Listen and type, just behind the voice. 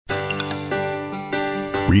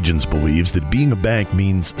Regions believes that being a bank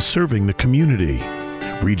means serving the community.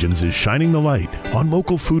 Regions is shining the light on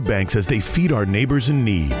local food banks as they feed our neighbors in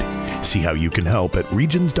need. See how you can help at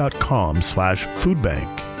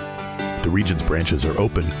regions.com/foodbank. The Regions branches are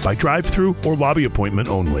open by drive-through or lobby appointment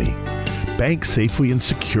only. Bank safely and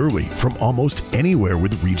securely from almost anywhere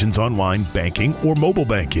with Regions Online Banking or mobile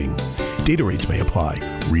banking. Data rates may apply.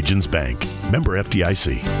 Regions Bank. Member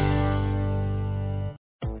FDIC.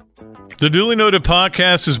 The Dooley Noted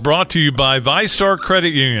podcast is brought to you by ViStar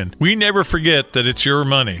Credit Union. We never forget that it's your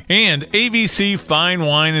money. And ABC Fine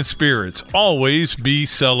Wine and Spirits. Always be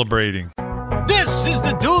celebrating. This is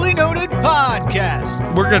the Dooley Noted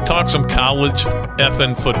podcast. We're going to talk some college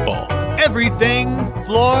effing football. Everything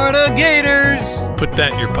Florida Gators. Put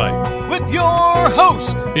that in your pipe. With your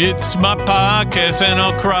host. It's my podcast and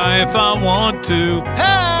I'll cry if I want to.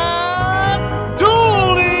 Pat Dooley.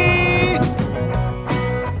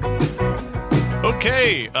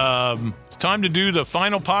 Okay, it's time to do the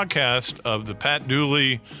final podcast of the Pat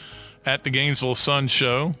Dooley at the Gainesville Sun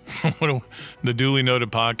show, the Dooley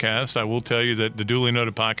Noted podcast. I will tell you that the Dooley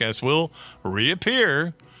Noted podcast will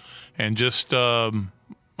reappear, and just I'll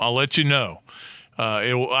let you know.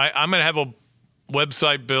 I'm going to have a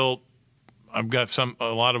website built. I've got a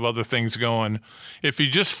lot of other things going. If you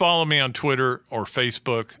just follow me on Twitter or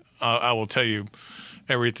Facebook, I will tell you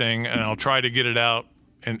everything, and I'll try to get it out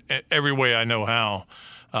in every way I know how.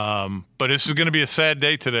 But this is going to be a sad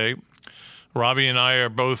day today. Robbie and I are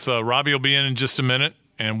both, Robbie will be in just a minute,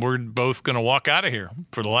 and we're both going to walk out of here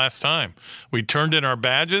for the last time. We turned in our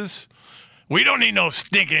badges. We don't need no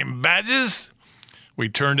stinking badges. We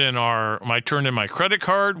turned in I turned in my credit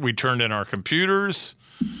card. We turned in our computers.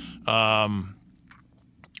 So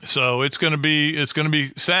it's going to be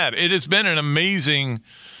sad. It has been an amazing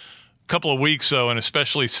couple of weeks, though, and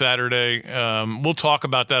especially Saturday. We'll talk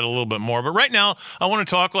about that a little bit more. But right now, I want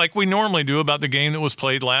to talk like we normally do about the game that was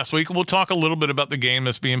played last week. We'll talk a little bit about the game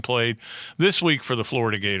that's being played this week for the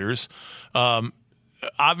Florida Gators.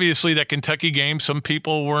 Obviously, that Kentucky game, some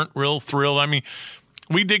people weren't real thrilled. I mean,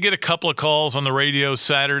 we did get a couple of calls on the radio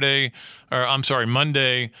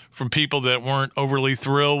Monday, from people that weren't overly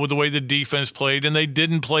thrilled with the way the defense played, and they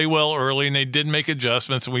didn't play well early, and they did make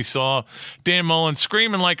adjustments. And we saw Dan Mullen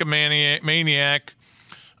screaming like a maniac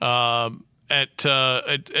at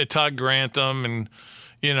Todd Grantham, and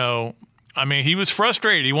he was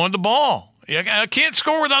frustrated. He wanted the ball. I can't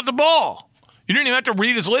score without the ball. You didn't even have to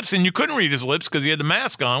read his lips, and you couldn't read his lips because he had the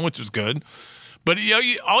mask on, which was good. But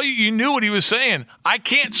you knew what he was saying. I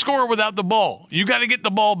can't score without the ball. You got to get the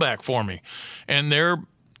ball back for me. And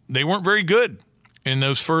they weren't very good in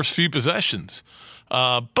those first few possessions.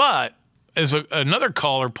 But as another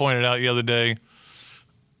caller pointed out the other day,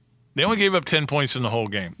 they only gave up 10 points in the whole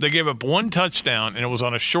game. They gave up one touchdown, and it was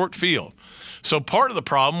on a short field. So part of the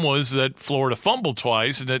problem was that Florida fumbled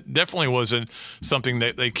twice, and that definitely wasn't something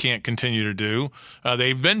that they can't continue to do.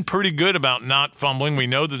 They've been pretty good about not fumbling. We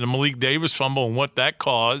know that the Malik Davis fumble and what that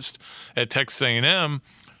caused at Texas A&M.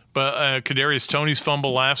 But Kadarius Toney's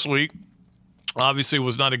fumble last week obviously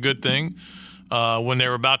was not a good thing when they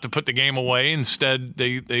were about to put the game away. Instead,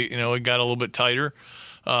 it got a little bit tighter.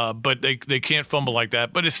 But they can't fumble like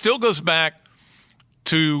that. But it still goes back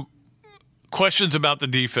to questions about the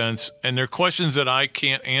defense, and they're questions that I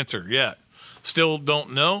can't answer yet. Still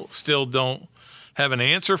don't know. Still don't have an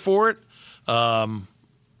answer for it. I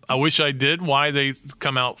wish I did, why they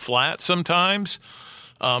come out flat sometimes.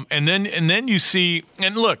 And then you see,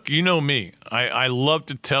 and look, you know me. I love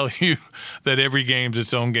to tell you that every game's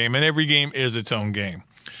its own game, and every game is its own game.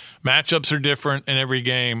 Matchups are different in every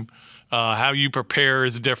game. How you prepare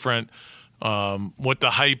is different. What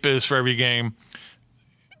the hype is for every game.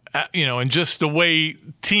 And just the way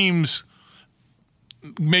teams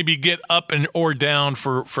maybe get up or down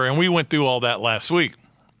and we went through all that last week.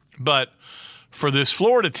 But for this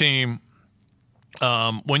Florida team,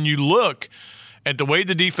 when you look at the way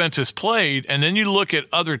the defense is played, and then you look at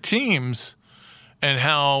other teams and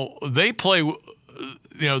how they play,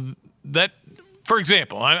 that, for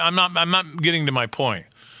example, I'm not getting to my point.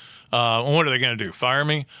 What are they going to do? Fire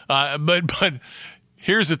me? But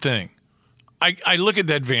here's the thing. I look at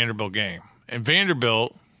that Vanderbilt game, and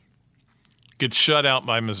Vanderbilt gets shut out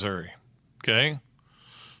by Missouri, okay?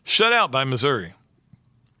 Shut out by Missouri.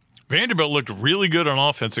 Vanderbilt looked really good on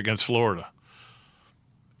offense against Florida.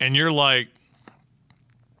 And you're like,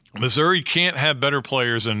 Missouri can't have better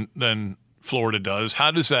players than Florida does.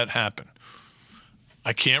 How does that happen?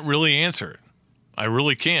 I can't really answer it. I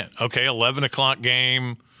really can't. Okay, 11 o'clock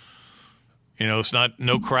game. It's not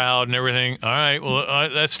no crowd and everything. All right,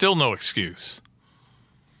 well, that's still no excuse.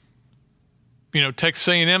 Texas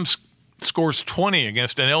A&M's scores 20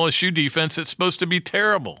 against an LSU defense that's supposed to be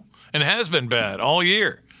terrible and has been bad all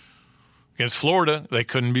year. Against Florida, they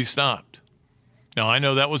couldn't be stopped. Now, I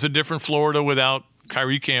know that was a different Florida without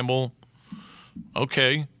Kyrie Campbell.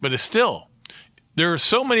 Okay, but it's still, there are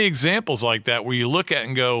so many examples like that where you look at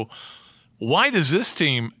and go, why does this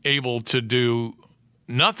team able to do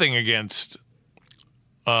nothing against,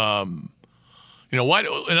 why? In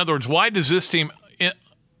other words, why does this team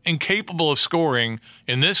incapable of scoring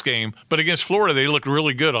in this game, but against Florida they looked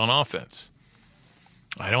really good on offense?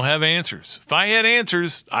 I don't have answers. If I had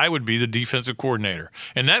answers, I would be the defensive coordinator,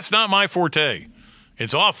 and that's not my forte.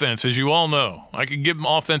 It's offense, as you all know. I could give them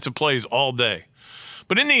offensive plays all day.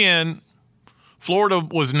 But in the end, Florida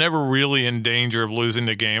was never really in danger of losing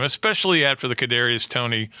the game, especially after the Kadarius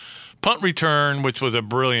Toney punt return, which was a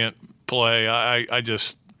brilliant play.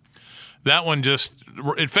 That one just,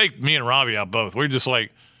 it faked me and Robbie out both. We're just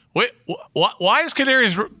like, wait, why is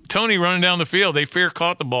Kadarius Toney running down the field? They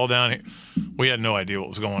caught the ball down here. We had no idea what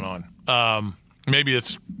was going on. Maybe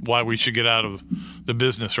it's why we should get out of the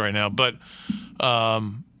business right now. But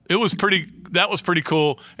that was pretty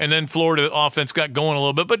cool. And then Florida offense got going a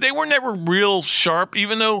little bit, but they were never real sharp,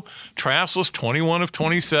 even though Trask was 21 of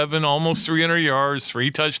 27, almost 300 yards,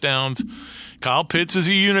 3 touchdowns. Kyle Pitts is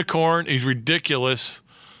a unicorn. He's ridiculous.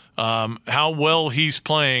 How well he's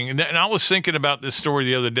playing. And I was thinking about this story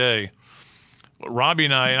the other day. Robbie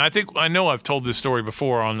and I know I've told this story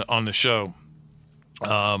before on the show.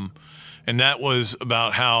 And that was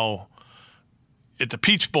about how at the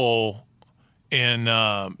Peach Bowl in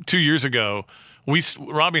 2 years ago,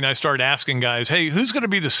 Robbie and I started asking guys, hey, who's going to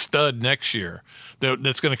be the stud next year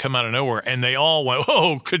that's going to come out of nowhere? And they all went,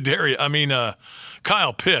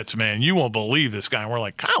 Kyle Pitts, man, you won't believe this guy. And we're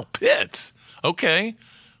like, Kyle Pitts? Okay.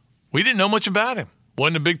 We didn't know much about him.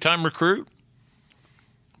 Wasn't a big-time recruit.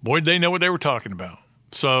 Boy, did they know what they were talking about.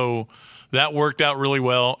 So that worked out really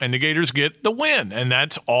well, and the Gators get the win, and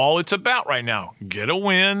that's all it's about right now. Get a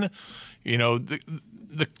win.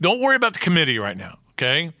 Don't worry about the committee right now,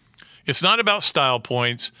 okay? It's not about style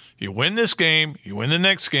points. You win this game, you win the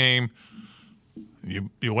next game, you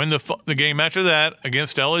win the game after that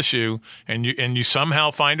against LSU, and you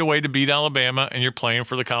somehow find a way to beat Alabama, and you're playing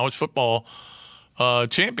for the college football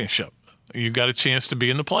championship. You got a chance to be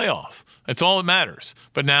in the playoff. That's all that matters.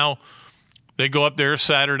 But now they go up there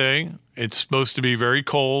Saturday. It's supposed to be very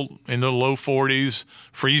cold, in the low 40s,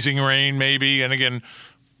 freezing rain maybe. And again,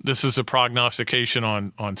 this is a prognostication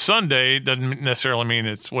on Sunday. It doesn't necessarily mean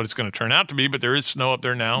it's what it's going to turn out to be, but there is snow up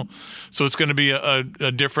there now. So it's going to be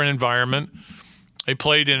a different environment. They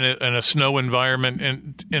played in a snow environment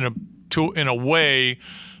in a way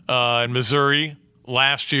in Missouri.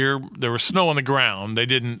 Last year, there was snow on the ground. It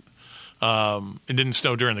didn't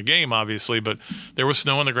snow during the game, obviously, but there was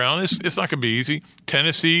snow on the ground. It's not going to be easy.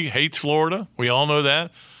 Tennessee hates Florida. We all know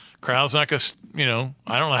that. Crowd's not going to,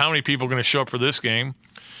 I don't know how many people are going to show up for this game,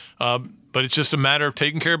 but it's just a matter of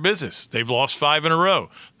taking care of business. They've lost 5 in a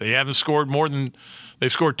row. They haven't scored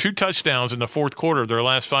they've scored 2 touchdowns in the fourth quarter of their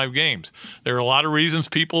last 5 games. There are a lot of reasons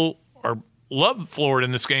people love Florida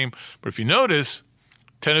in this game, but if you notice,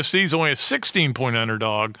 Tennessee's only a 16-point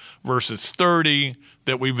underdog versus 30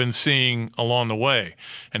 that we've been seeing along the way.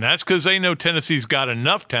 And that's because they know Tennessee's got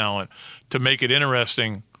enough talent to make it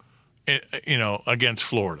interesting, against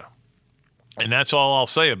Florida. And that's all I'll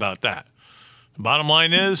say about that. The bottom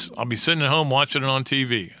line is I'll be sitting at home watching it on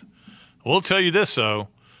TV. I will tell you this, though.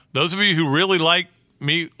 Those of you who really like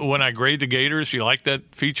me when I grade the Gators, you like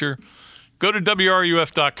that feature, go to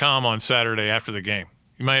WRUF.com on Saturday after the game.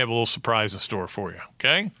 You may have a little surprise in store for you,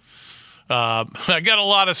 okay? I got a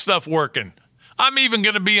lot of stuff working. I'm even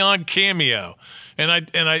going to be on Cameo. And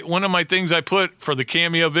I one of my things I put for the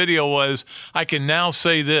Cameo video was I can now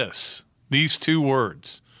say these 2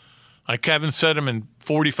 words. I haven't said them in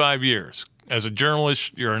 45 years. As a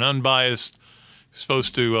journalist, you're an unbiased,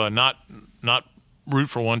 supposed to not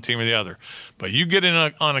root for one team or the other. But you get in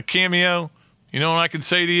on a Cameo, you know what I can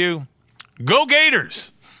say to you? Go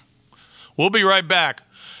Gators! We'll be right back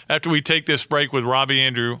after we take this break with Robbie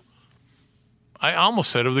Andreu. I almost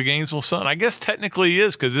said of the Gainesville Sun. I guess technically he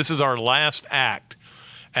is, because this is our last act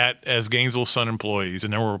as Gainesville Sun employees,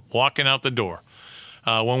 and then we're walking out the door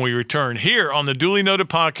when we return here on the Dooley Noted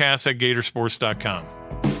podcast at Gatorsports.com.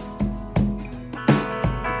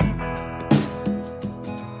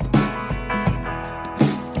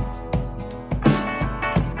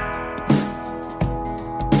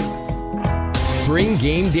 Bring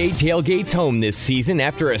game day tailgates home this season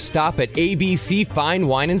after a stop at ABC Fine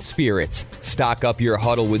Wine and Spirits. Stock up your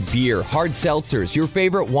huddle with beer, hard seltzers, your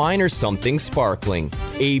favorite wine, or something sparkling.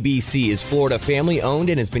 ABC is Florida family-owned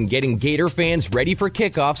and has been getting Gator fans ready for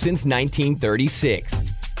kickoff since 1936.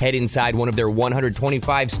 Head inside one of their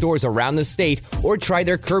 125 stores around the state or try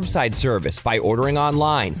their curbside service by ordering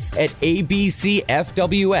online at abcfws.com.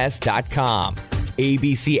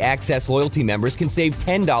 ABC Access loyalty members can save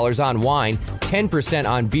 $10 on wine, 10%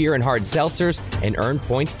 on beer and hard seltzers, and earn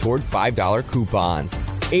points toward $5 coupons.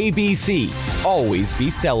 ABC, always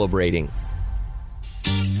be celebrating.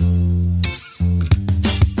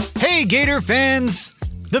 Hey, Gator fans!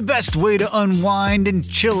 The best way to unwind and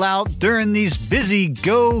chill out during these busy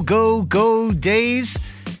go, go, go days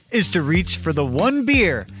is to reach for the one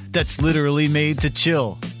beer that's literally made to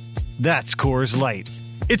chill. That's Coors Light.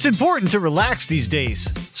 It's important to relax these days,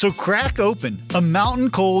 so crack open a mountain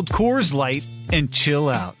cold Coors Light and chill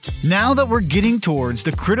out. Now that we're getting towards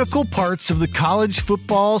the critical parts of the college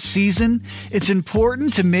football season, it's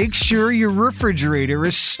important to make sure your refrigerator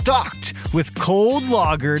is stocked with cold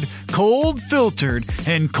lagered, cold filtered,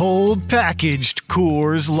 and cold packaged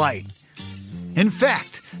Coors Light. In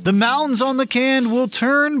fact, the mountains on the can will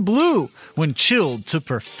turn blue when chilled to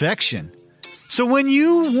perfection. So when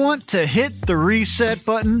you want to hit the reset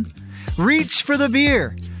button, reach for the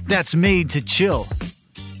beer that's made to chill.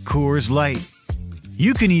 Coors Light.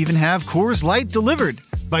 You can even have Coors Light delivered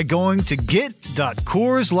by going to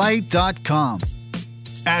get.coorslight.com.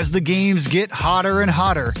 As the games get hotter and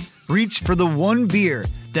hotter, reach for the one beer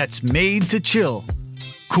that's made to chill.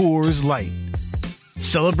 Coors Light.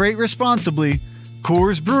 Celebrate responsibly.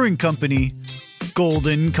 Coors Brewing Company,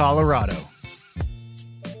 Golden, Colorado.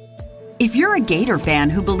 If you're a Gator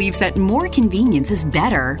fan who believes that more convenience is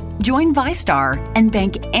better, join ViStar and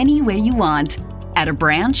bank any way you want. At a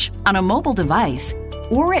branch, on a mobile device,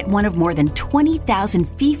 or at one of more than 20,000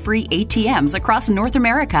 fee-free ATMs across North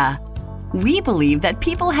America. We believe that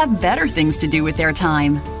people have better things to do with their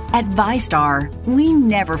time. At ViStar, we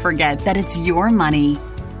never forget that it's your money.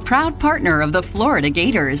 Proud partner of the Florida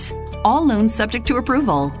Gators. All loans subject to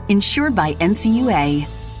approval. Insured by NCUA.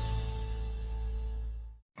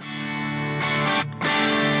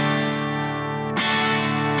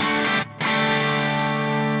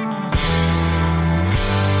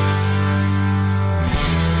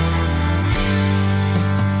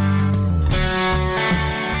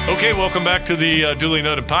 Okay, welcome back to the Dooley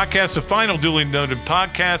Noted podcast, the final Dooley Noted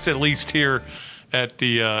podcast, at least here at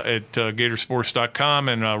the at Gatorsports.com.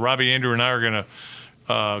 And Robbie Andreu and I are going to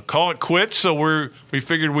call it quits. So we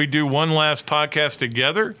figured we'd do one last podcast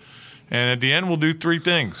together, and at the end we'll do three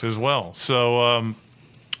things as well. So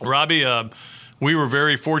Robbie, we were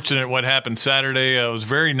very fortunate what happened Saturday. It was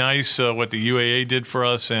very nice what the UAA did for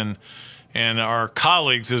us, and our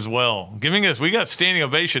colleagues as well, we got standing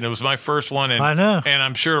ovation. It was my first one, and I know, and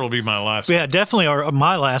I'm sure it'll be my last. Yeah, definitely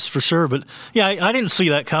my last for sure. But yeah, I didn't see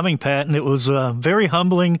that coming, Pat, and it was a very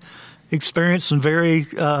humbling experience and very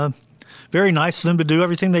nice of them to do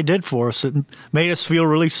everything they did for us. It made us feel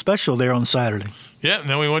really special there on Saturday. Yeah, and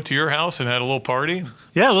then we went to your house and had a little party.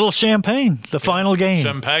 Yeah, a little champagne, the final game.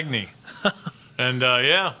 Champagne. And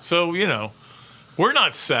so we're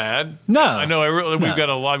not sad. No, I know. I've gotten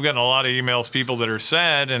a lot of emails, people that are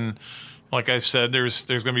sad, and like I said, there's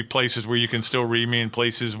going to be places where you can still read me, and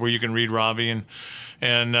places where you can read Robbie,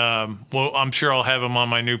 and I'm sure I'll have him on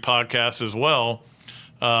my new podcast as well.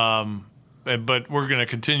 But we're going to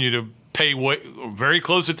continue to pay very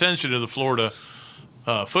close attention to the Florida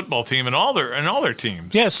football team and all their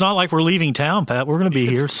teams. Yeah, it's not like we're leaving town, Pat. We're going to be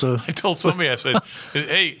here. So I told somebody, I said,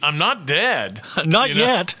 "Hey, I'm not dead, not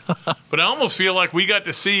yet." But I almost feel like we got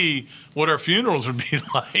to see what our funerals would be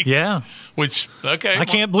like. Yeah. I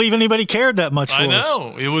can't believe anybody cared that much for us. I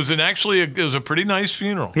know. It was it was a pretty nice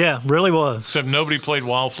funeral. Yeah, really was. Except nobody played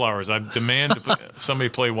Wildflowers. I demand somebody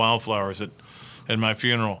play Wildflowers at my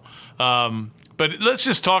funeral. But let's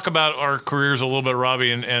just talk about our careers a little bit,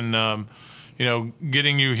 Robbie, and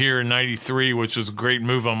getting you here in '93, which was a great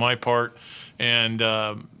move on my part. And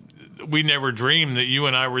we never dreamed that you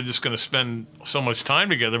and I were just going to spend so much time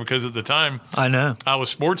together, because at the time I was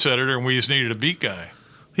sports editor and we just needed a beat guy.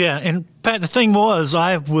 Yeah, and Pat, the thing was,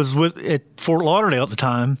 I was at Fort Lauderdale at the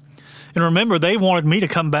time, and remember, they wanted me to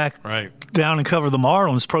come back down and cover the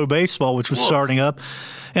Marlins pro baseball, which was starting up.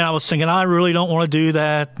 And I was thinking, I really don't want to do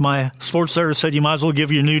that. My sports editor said, you might as well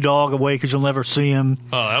give your new dog away because you'll never see him.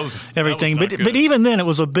 Oh, that was everything. That was but even then, it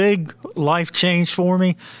was a big life change for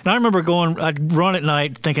me. And I remember I'd run at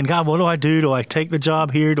night thinking, God, what do I do? Do I take the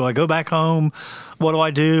job here? Do I go back home? What do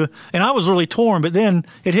I do? And I was really torn. But then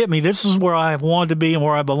it hit me. This is where I wanted to be and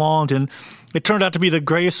where I belonged. And it turned out to be the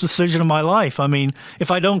greatest decision of my life. I mean, if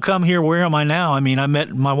I don't come here, where am I now? I mean, I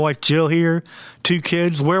met my wife Jill here, 2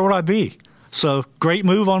 kids. Where would I be? So great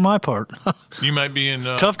move on my part. You might be in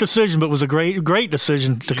tough decision, but it was a great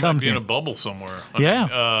decision to come here. You might be here. in a bubble somewhere.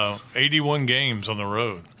 I mean, 81 games on the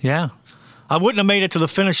road. Yeah, I wouldn't have made it to the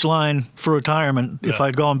finish line for retirement if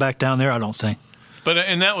I'd gone back down there. I don't think. But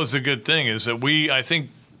and that was the good thing is that I think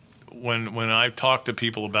when I've talked to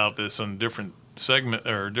people about this on different segment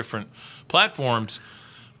or different platforms,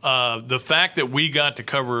 the fact that we got to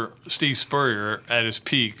cover Steve Spurrier at his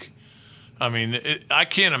peak. I mean, I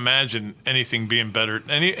can't imagine anything being better.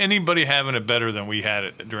 Anybody having it better than we had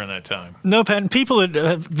it during that time. No, Pat. And people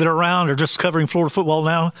that are around or just covering Florida football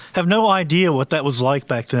now have no idea what that was like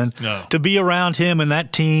back then. No. To be around him and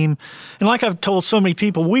that team. And like I've told so many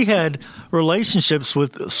people, we had relationships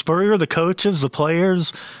with Spurrier, the coaches, the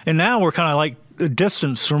players, and now we're kind of like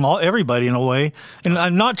distance from everybody in a way, and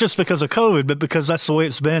not just because of COVID, but because that's the way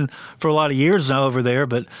it's been for a lot of years now over there.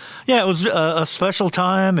 But yeah, it was a special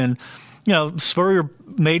time, and you know, Spurrier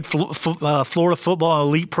made Florida football an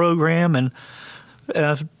elite program, and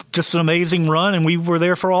just an amazing run, and we were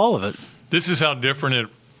there for all of it. This is how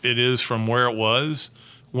different it is from where it was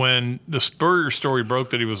when the Spurrier story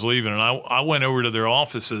broke that he was leaving, and I went over to their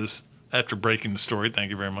offices after breaking the story.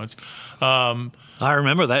 Thank you very much. I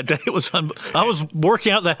remember that day. I was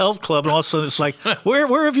working out at the health club, and all of a sudden it's like,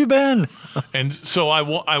 where have you been? And so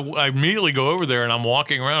I immediately go over there, and I'm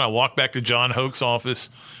walking around. I walk back to John Hoke's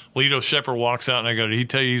office. Lito Shepherd walks out, and I go, "Did he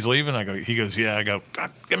tell you he's leaving?" He goes, "Yeah." I go,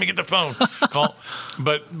 "God, let me get the phone." Call.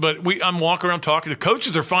 But I'm walking around talking. The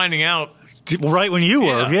coaches are finding out right when you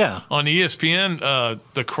were, on ESPN,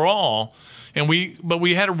 the crawl, and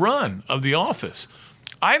we had a run of the office.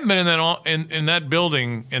 I haven't been in that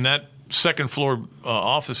building in that second floor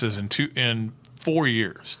offices in 4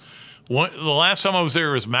 years. The last time I was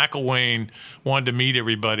there was McElwain wanted to meet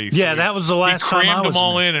everybody. So that was the last time I was. He crammed them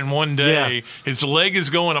all in one day. Yeah. His leg is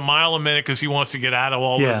going a mile a minute because he wants to get out of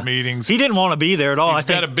all those meetings. He didn't want to be there at all. He's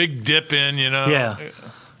got a big dip in, you know.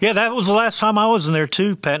 Yeah, that was the last time I was in there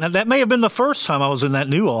too, Pat. Now, that may have been the first time I was in that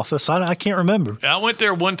new office. I can't remember. I went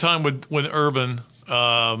there one time with Urban,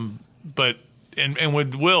 but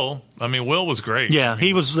with Will. I mean, Will was great. Yeah,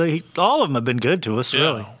 he was. All of them have been good to us,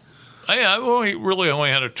 really. Yeah, I really only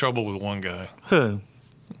had a trouble with one guy. Who?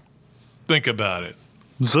 Think about it.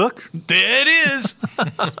 Zook? There it is.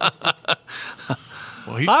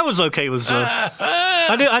 I was okay with Zook.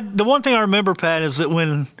 The one thing I remember, Pat, is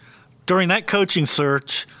that during that coaching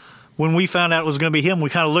search, when we found out it was going to be him, we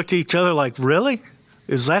kind of looked at each other like, really?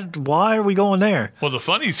 Why are we going there? Well, the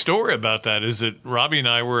funny story about that is that Robbie and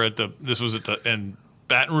I were in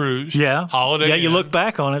Baton Rouge. Yeah. Holiday Yeah, you Inn. look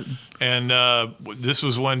back on it. And this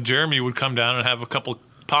was when Jeremy would come down and have a couple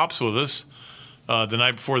pops with us the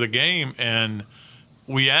night before the game. And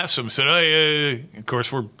we asked him, said, hey, of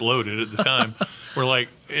course, we're bloated at the time. We're like,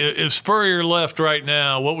 if Spurrier left right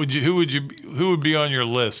now, who would be on your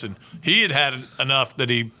list? And he had enough that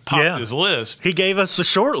he popped his list. He gave us the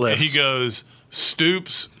short list. And he goes,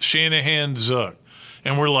 Stoops, Shanahan, Zook.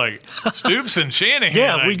 And we're like, Stoops and Shanahan,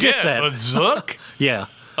 yeah, we get that. But Zook? Yeah.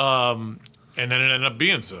 And then it ended up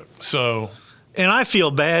being Zook. So, and I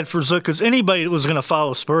feel bad for Zook because anybody that was going to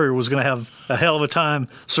follow Spurrier was going to have a hell of a time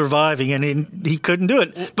surviving, and he couldn't do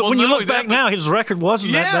it. But when you look back now, his record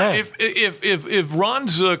wasn't that bad. If Ron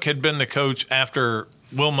Zook had been the coach after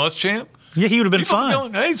Will Muschamp, he would have been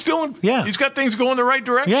fine. He's got things going the right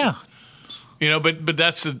direction. Yeah. You know, but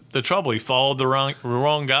that's the trouble. He followed the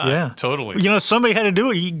wrong guy. Yeah, totally. You know, somebody had to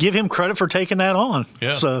do it. You give him credit for taking that on.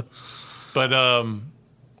 Yeah. So, but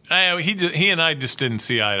he and I just didn't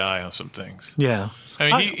see eye to eye on some things. Yeah.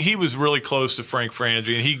 I mean, he was really close to Frank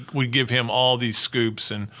Frangie, and he would give him all these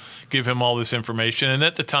scoops and give him all this information. And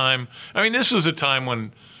at the time, I mean, this was a time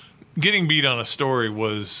when getting beat on a story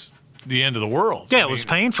was the end of the world. Yeah, it was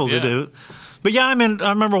painful to do. But yeah, I mean, I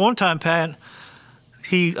remember one time, Pat.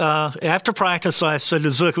 he after practice, I said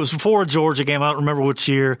to Zook, it was before a Georgia game, I don't remember which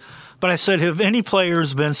year, but I said, have any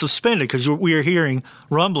players been suspended? Because we are hearing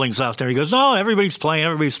rumblings out there. He goes, no, everybody's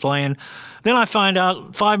playing. Then I find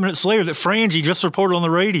out 5 minutes later that Frangie just reported on the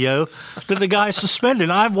radio that the guy's suspended.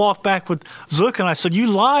 And I walked back with Zook, and I said, you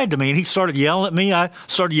lied to me. And he started yelling at me. I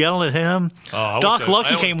started yelling at him. Doc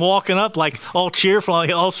Lucky came walking up like all cheerful. All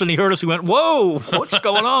of a sudden he heard us. He went, whoa, what's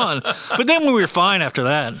going on? But then we were fine after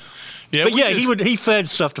that. Yeah, but he fed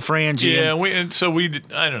stuff to Frangie. Yeah,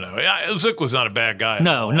 I don't know. Zook was not a bad guy.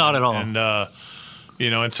 No, not at all. And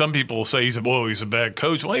and some people will say he's a bad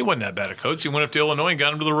coach. Well, he wasn't that bad a coach. He went up to Illinois and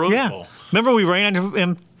got him to the Rose Bowl. Remember we ran into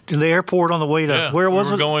him in the airport on the way to where was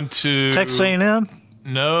it? We were going to Texas A&M.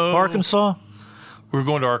 No, Arkansas. We were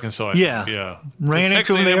going to Arkansas. Yeah. Ran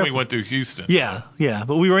into him there. We went through Houston. Yeah.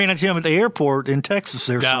 But we ran into him at the airport in Texas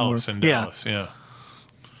there Dallas. somewhere. Dallas, yeah.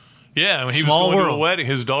 Yeah, I mean, he Small was going world. to a wedding,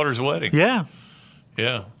 his daughter's wedding. Yeah.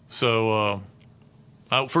 Yeah. So,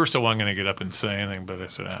 first I wasn't going to get up and say anything, but I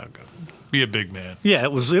said, be a big man. Yeah,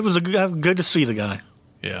 it was good to see the guy.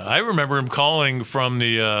 Yeah, I remember him calling from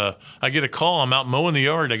the I get a call. I'm out mowing the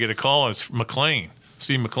yard. I get a call. It's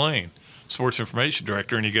Steve McLean, sports information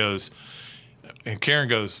director, and he goes, and Karen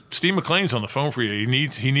goes, Steve McLean's on the phone for you. He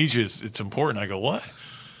needs you. It's important. I go, what?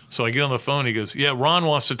 So I get on the phone. He goes, yeah, Ron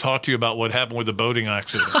wants to talk to you about what happened with the boating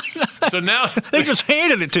accident. So now they just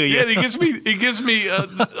handed it to you. Yeah, he gives me.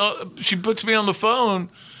 She puts me on the phone.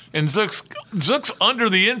 And Zook's under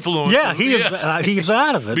the influence. Yeah, he's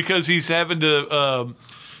out of it because he's having to.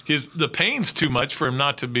 The pain's too much for him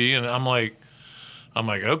not to be. And I'm like,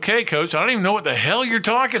 okay, Coach, I don't even know what the hell you're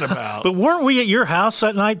talking about. But weren't we at your house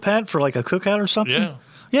that night, Pat, for like a cookout or something?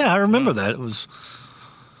 Yeah, I remember that. It was.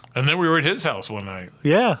 And then we were at his house one night.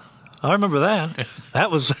 Yeah, I remember that.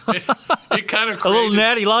 That was it kind of a little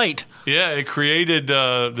natty light. Yeah, it created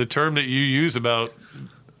the term that you use about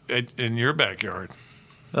in your backyard.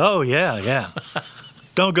 Oh, yeah.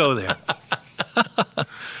 Don't go there.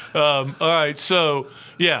 All right, so,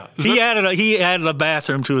 yeah. He added a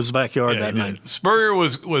bathroom to his backyard that night. Spurrier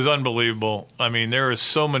was unbelievable. I mean, there are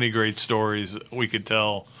so many great stories we could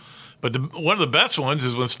tell. But one of the best ones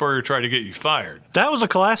is when Spurrier tried to get you fired. That was a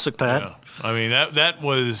classic, Pat. Yeah. I mean, that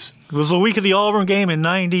was... It was the week of the Auburn game in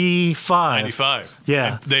 95. 95.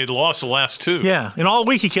 Yeah. And they had lost the last two. Yeah, and all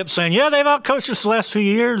week he kept saying, they've outcoached us the last 2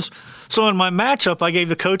 years. So in my matchup, I gave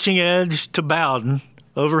the coaching edge to Bowden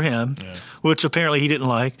over him, which apparently he didn't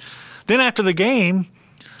like. Then after the game,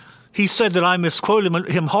 he said that I misquoted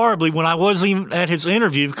him horribly when I wasn't even at his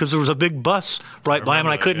interview because there was a big bus right by him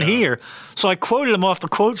and I couldn't hear. So I quoted him off the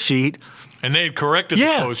quote sheet. And they had corrected the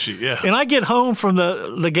quote sheet, And I get home from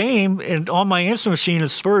the game, and on my answering machine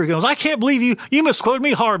is Spurrier goes, I can't believe you misquoted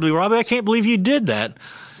me horribly, Robbie. I can't believe you did that.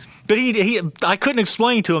 But I couldn't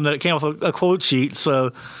explain to him that it came off a quote sheet,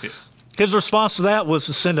 so... Yeah. His response to that was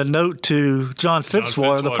to send a note to John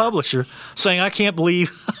Fitzwater, the publisher, saying, I can't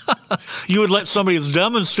believe you would let somebody as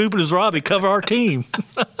dumb and stupid as Robbie cover our team.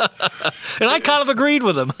 And I kind of agreed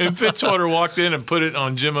with him. And Fitzwater walked in and put it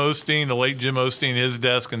on Jim Osteen, the late Jim Osteen, his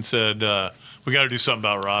desk and said, we got to do something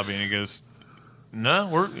about Robbie. And he goes,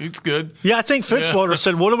 no, it's good. Yeah, I think Fitzwater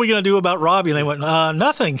said, what are we going to do about Robbie? And they went,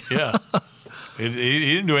 nothing. Yeah. He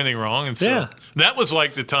didn't do anything wrong. And so that was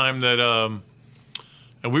like the time that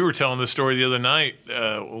and we were telling this story the other night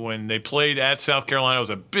when they played at South Carolina. It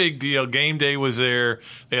was a big deal. Game day was there.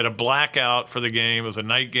 They had a blackout for the game. It was a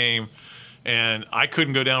night game. And I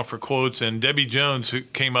couldn't go down for quotes. And Debbie Jones, who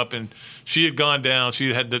came up, and she had gone down.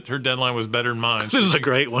 She had her deadline was better than mine. This is a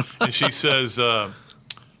great one. And she says,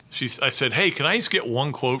 I said, hey, can I just get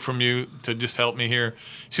one quote from you to just help me here?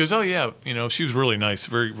 She goes, oh, yeah. She was really nice,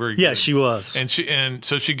 very, very good. Yeah, she was. And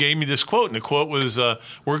so she gave me this quote, and the quote was,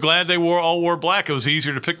 we're glad they all wore black. It was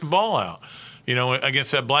easier to pick the ball out,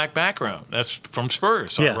 against that black background. That's from Spurrier.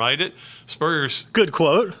 So I write it. Spurrier's... Good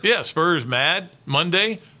quote. Yeah, Spurrier's mad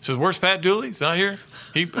Monday. Says, where's Pat Dooley? He's not here.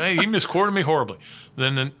 He misquoted me horribly.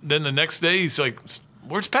 Then the next day, he's like...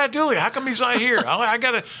 Where's Pat Dooley? How come he's not here? I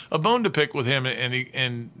got a bone to pick with him.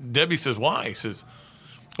 And Debbie says, why? He says,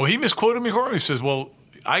 well, he misquoted me horribly. He says, well,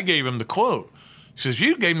 I gave him the quote. She says,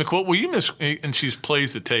 you gave him the quote. Well, and she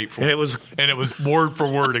plays the tape for him. And it was word for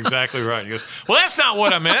word exactly right. He goes, well, that's not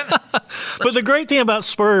what I meant. But the great thing about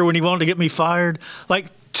Spurrier, when he wanted to get me fired, like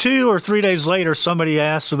 2 or 3 days later, somebody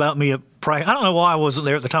asked about me at practice. I don't know why I wasn't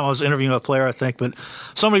there at the time. I was interviewing a player, I think. But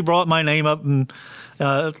somebody brought my name up and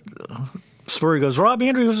Spurrier goes, Robbie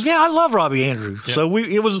Andreu? He goes, yeah, I love Robbie Andreu. Yeah. So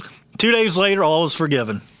it was 2 days later, all was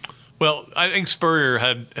forgiven. Well, I think Spurrier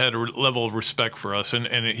had a level of respect for us,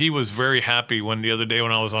 and he was very happy the other day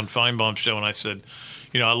when I was on Feinbaum's show, and I said,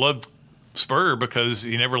 I love Spurrier because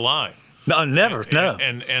he never lied. No, never. No.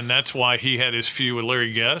 And that's why he had his feud with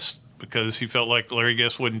Larry Guest, because he felt like Larry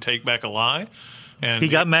Guest wouldn't take back a lie. And he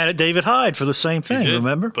got mad at David Hyde for the same thing,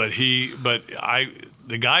 remember? But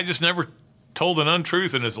the guy just never told an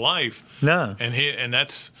untruth in his life. No. And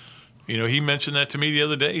that's, he mentioned that to me the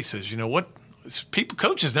other day. He says,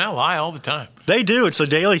 coaches now lie all the time. They do. It's a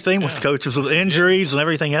daily thing with coaches with injuries and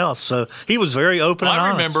everything else. So he was very open and honest.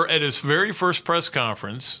 I remember at his very first press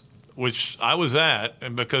conference, which I was at,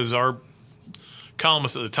 and because our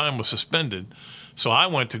columnist at the time was suspended, so I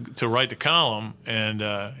went to write the column, and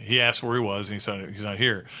he asked where he was, and he said he's not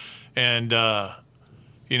here. And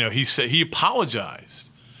he said he apologized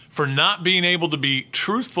for not being able to be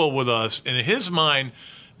truthful with us. And in his mind,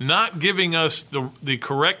 not giving us the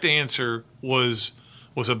correct answer was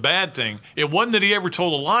a bad thing. It wasn't that he ever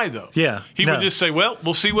told a lie, though. Yeah, he would just say, "Well,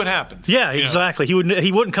 we'll see what happens." Yeah, exactly. He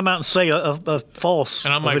wouldn't come out and say a false.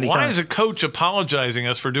 And I'm like, why is a coach apologizing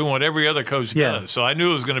us for doing what every other coach does? So I knew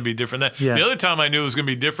it was going to be different. The other time I knew it was going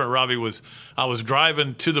to be different, Robbie, was I was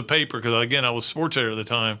driving to the paper because again I was sports editor at the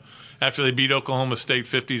time after they beat Oklahoma State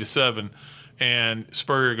 50-7. And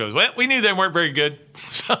Spurrier goes, well, we knew they weren't very good.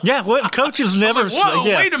 So, coaches never like, whoa,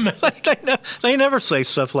 say, wait a minute. they never say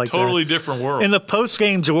stuff like totally that. different world. And the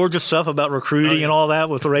post-game Georgia stuff about recruiting and all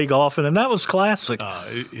that with Ray Goff and them, that was classic.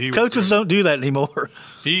 Coaches don't do that anymore.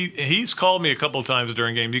 He's called me a couple of times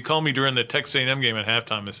during games. He called me during the Texas A&M game at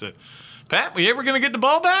halftime and said, Pat, we ever going to get the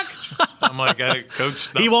ball back? I'm like,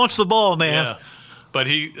 Coach. No. He wants the ball, man. Yeah. But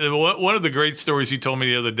one of the great stories he told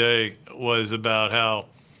me the other day was about how,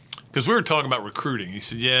 because we were talking about recruiting. He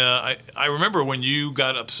said, yeah, I remember when you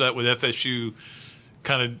got upset with FSU,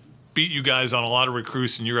 kind of beat you guys on a lot of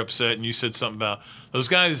recruits, and you're upset, and you said something about those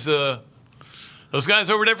guys over at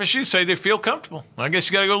FSU say they feel comfortable. I guess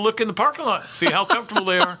you got to go look in the parking lot, see how comfortable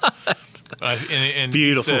they are. And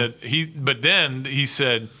beautiful. But then he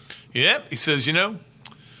said, yep. He says,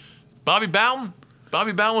 Bobby Bowden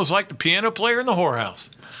was like the piano player in the whorehouse.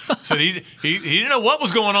 Said he didn't know what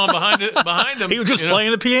was going on behind him. He was just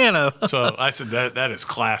playing the piano. So I said that is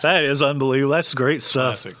classic. That is unbelievable. That's great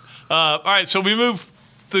stuff. Classic. All right, so we move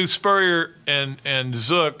through Spurrier and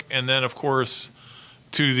Zook, and then of course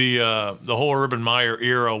to the whole Urban Meyer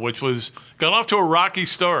era, which got off to a rocky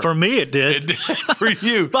start. For me, it did. It did for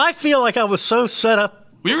you. But I feel like I was so set up.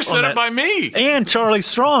 We were set up by me and Charlie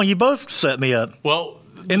Strong. You both set me up. Well.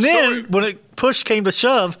 Then when push came to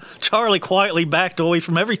shove, Charlie quietly backed away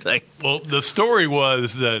from everything. Well, the story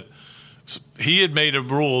was that he had made a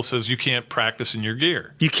rule says you can't practice in your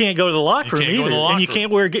gear. You can't go to the locker room either, and you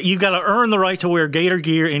can't wear. You got to earn the right to wear Gator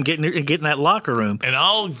gear and get in that locker room. And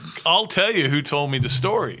I'll tell you who told me the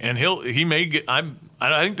story, and he may get. I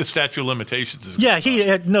think the statute of limitations is. Yeah, he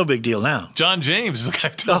had no big deal now. John James is the guy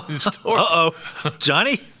who told me the story.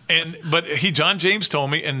 Johnny. But John James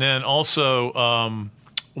told me, and then also.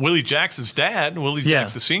 Willie Jackson's dad,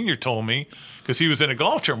 Jackson Sr., told me, because he was in a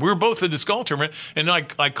golf tournament. We were both in this golf tournament, and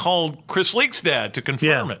I called Chris Leake's dad to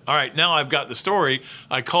confirm it. All right, now I've got the story.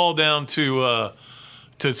 I called down to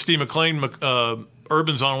Steve McLean.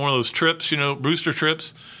 Urban's on one of those trips, booster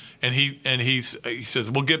trips, and he says,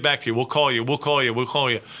 we'll get back to you. We'll call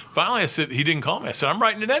you. Finally, I said, he didn't call me. I said, I'm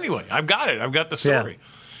writing it anyway. I've got it. I've got the story. Yeah.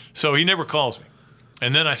 So he never calls me.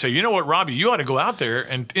 And then I say, you know what, Robbie, you ought to go out there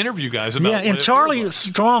and interview guys about it. Yeah, and Charlie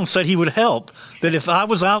Strong said he would help, that if I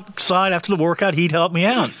was outside after the workout, he'd help me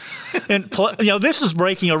out. And, this is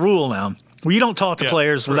breaking a rule now where you don't talk to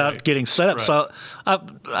players without getting set up. Right. So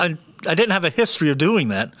I didn't have a history of doing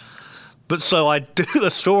that. But so I do the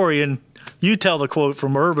story, and you tell the quote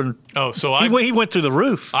from Urban. Oh, so he went through the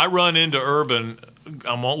roof. I run into Urban.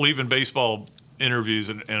 I'm leaving baseball interviews,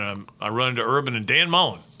 and I run into Urban and Dan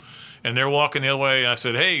Mullen. And they're walking the other way. And I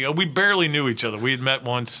said, hey, we barely knew each other. We had met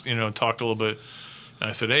once, talked a little bit. And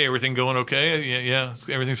I said, hey, everything going okay? Yeah,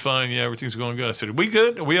 everything's fine. Yeah, everything's going good. I said, are we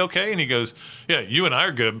good? Are we okay? And he goes, yeah, you and I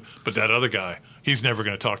are good, but that other guy, he's never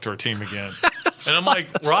going to talk to our team again. And I'm like,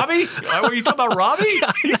 Robbie? Are you talking about Robbie?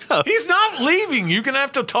 He's not leaving. You're going to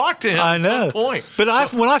have to talk to him at some point.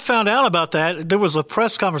 But when I found out about that, there was a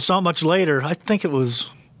press conference not much later. I think it was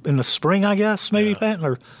in the spring, I guess, maybe, Pat,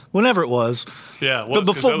 or whenever it was. Yeah, well,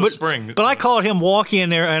 before was spring. But I called him walking in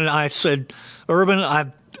there, and I said, Urban,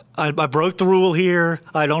 I broke the rule here.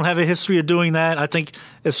 I don't have a history of doing that. I think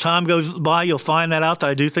as time goes by, you'll find that out, that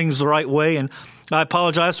I do things the right way, and I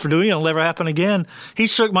apologize for doing it. It'll never happen again. He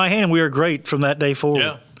shook my hand, and we were great from that day forward.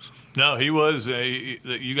 Yeah. No, he was.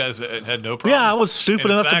 You guys had no problem. Yeah, I was stupid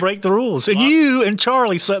enough to break the rules. And you and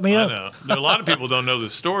Charlie set me up. I know. A lot of people don't know the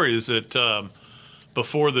story is that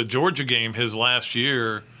before the Georgia game, his last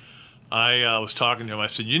year, I was talking to him. I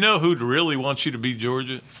said, you know who really wants you to beat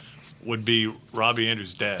Georgia? would be Robbie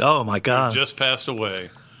Andreu's dad. Oh, my God. He just passed away.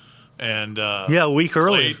 And a week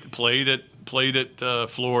early. Played at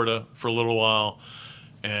Florida for a little while.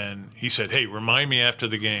 And he said, hey, remind me after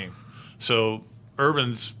the game. So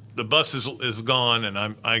the bus is gone,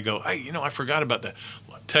 and I go, hey, I forgot about that.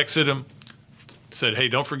 Texted him, said, hey,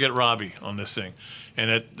 don't forget Robbie on this thing.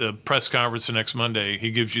 And at the press conference the next Monday,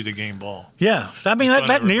 he gives you the game ball. Yeah. I mean,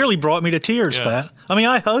 that nearly brought me to tears, Pat. I mean,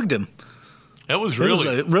 I hugged him. That was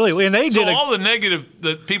really. And they did all the negative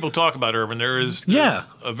that people talk about Urban, there is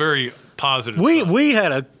a very positive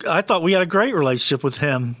side. I thought we had a great relationship with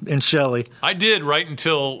him and Shelley. I did right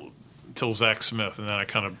until Zach Smith, and then I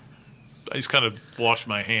just kind of washed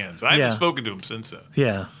my hands. I haven't spoken to him since then.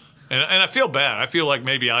 Yeah. And I feel bad. I feel like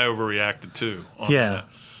maybe I overreacted too on that.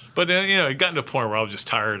 But it got to a point where I was just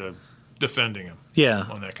tired of defending him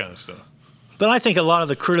on that kind of stuff. But I think a lot of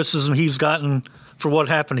the criticism he's gotten for what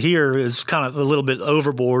happened here is kind of a little bit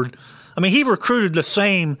overboard. I mean, he recruited the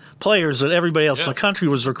same players that everybody else in the country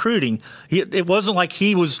was recruiting. It wasn't like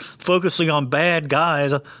he was focusing on bad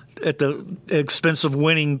guys at the expense of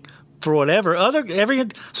winning for whatever. Every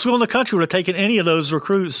school in the country would have taken any of those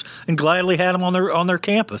recruits and gladly had them on their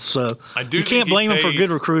campus. So you can't blame him for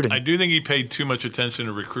good recruiting. I do think he paid too much attention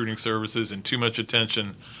to recruiting services and too much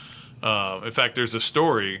attention. In fact, there's a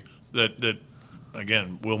story that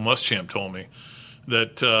again, Will Muschamp told me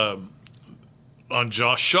that on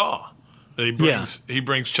Josh Shaw. He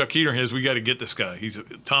brings Chuck Heater and we got to get this guy. He's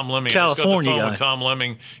Tom Lemming. California guy. With Tom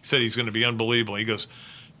Lemming. He said he's going to be unbelievable. He goes,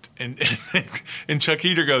 and Chuck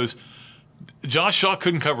Heater goes, Josh Shaw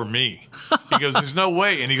couldn't cover me. He goes, there's no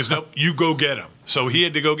way. And he goes, nope, you go get him. So he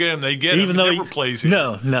had to go get him. They get him. He never plays him.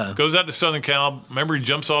 No. Goes out to Southern Cal. Remember, he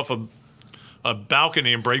jumps off a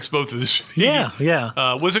balcony and breaks both of his feet.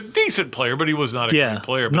 Yeah. Was a decent player, but he was not a great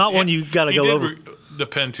player. But not one you got to go over.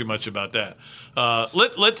 Depend too much about that.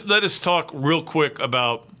 Let us talk real quick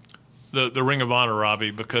about the Ring of Honor,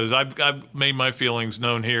 Robbie, because I've made my feelings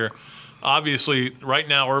known here. Obviously, right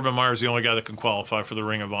now, Urban Meyer is the only guy that can qualify for the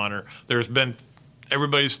Ring of Honor.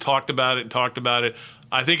 Everybody's talked about it.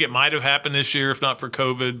 I think it might have happened this year, if not for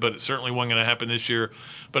COVID, but it certainly wasn't going to happen this year.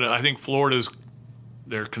 But I think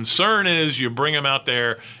their concern is you bring him out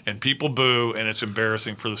there and people boo, and it's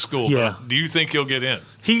embarrassing for the school. Yeah. But do you think he'll get in?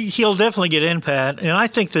 He'll definitely get in, Pat. And I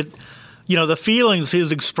think that, the feelings he's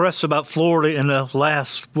expressed about Florida in the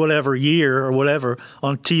last year or whatever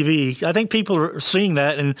on TV, I think people are seeing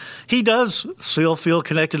that. And he does still feel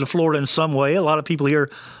connected to Florida in some way. A lot of people here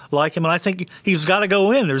like him. And I think he's got to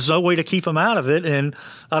go in. There's no way to keep him out of it. And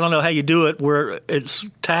I don't know how you do it where it's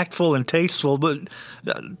tactful and tasteful, but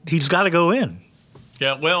he's got to go in.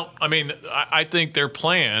 Yeah, well, I mean, I think their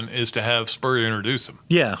plan is to have Spurrier introduce them.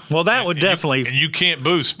 Yeah, well, that would definitely. And you can't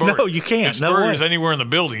boo Spurrier. No, you can't. If Spurrier's anywhere in the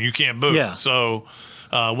building, you can't boo. Yeah. So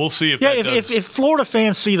we'll see if if Florida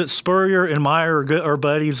fans see that Spurrier and Meyer are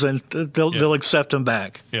buddies, then they'll accept him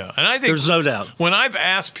back. Yeah, and I think there's no doubt. When I've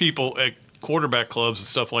asked people at quarterback clubs and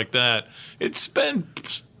stuff like that, it's been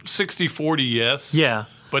 60-40 yes. Yeah.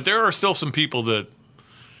 But there are still some people that,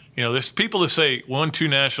 there's people that say won 2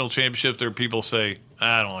 national championships. There are people that say,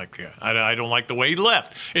 I don't like that. I don't like the way he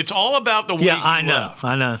left. It's all about the way he left.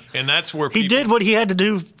 I know. And that's where he did what he had to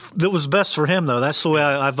do that was best for him, though. That's the way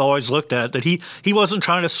I've always looked at it, that he wasn't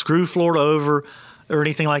trying to screw Florida over or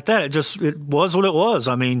anything like that. It was what it was.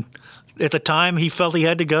 I mean, at the time, he felt he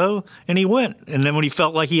had to go, and he went. And then when he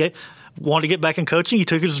felt like he wanted to get back in coaching, he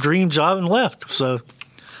took his dream job and left. So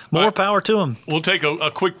more power to him. We'll take a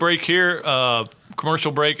quick break here,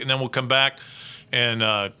 commercial break, and then we'll come back. And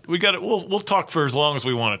we'll talk for as long as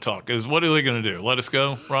we want to talk. What are they going to do? Let us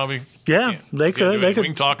go, Robbie? Yeah, they could. We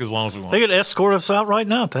can talk as long as we want. They could escort us out right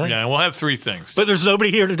now, Pat. Yeah, and we'll have 3 things. But there's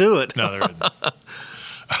nobody here to do it. No, there isn't. All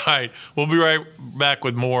right, we'll be right back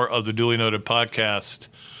with more of the Dooley Noted podcast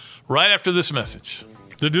right after this message.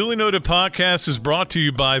 The Dooley Noted podcast is brought to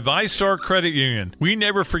you by ViStar Credit Union. We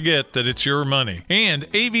never forget that it's your money. And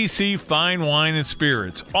ABC Fine Wine and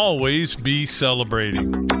Spirits. Always be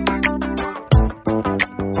celebrating.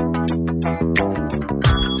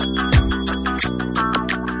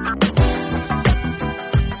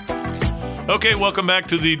 Okay, welcome back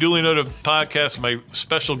to the Dooley Noted podcast. My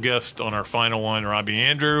special guest on our final one, Robbie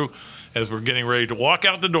Andreu, as we're getting ready to walk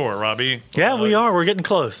out the door, Robbie. Yeah, we are. We're getting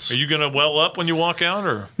close. Are you going to well up when you walk out?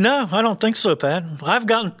 Or No, I don't think so, Pat. I've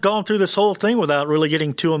gone through this whole thing without really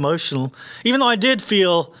getting too emotional, even though I did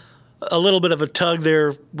feel a little bit of a tug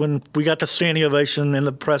there when we got the standing ovation in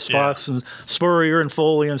the press box and Spurrier and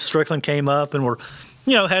Foley and Strickland came up and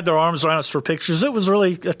had their arms around us for pictures. It was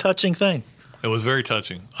really a touching thing. It was very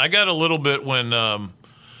touching. I got a little bit when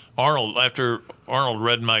after Arnold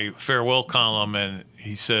read my farewell column, and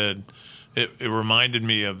he said it reminded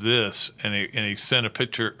me of this, and he sent a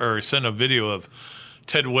picture or sent a video of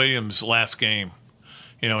Ted Williams' last game.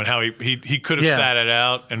 And how he could have sat it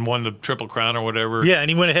out and won the Triple Crown or whatever. Yeah, and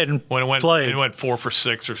he went ahead and played. He went 4 for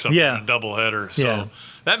 6 or something in a doubleheader. So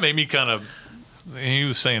that made me kind of. He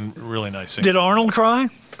was saying really nice things. Did Arnold cry?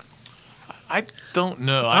 I don't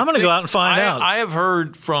know. I'm going to go out and find out. I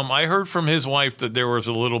heard from his wife that there was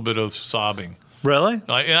a little bit of sobbing. Really?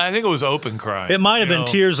 And I think it was open crying. It might have been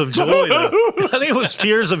tears of joy, though. I think it was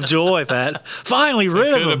tears of joy, Pat. Finally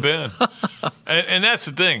rid of him. Could have been. and that's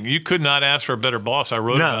the thing. You could not ask for a better boss. I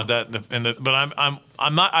wrote about that. But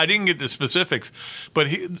I'm not. I didn't get the specifics. But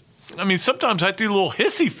sometimes I do little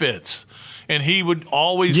hissy fits. And he would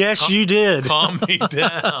always you did. calm me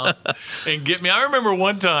down and get me. I remember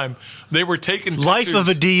one time they were taking Life of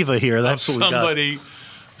a Diva here. That's what we got.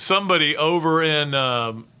 Somebody over in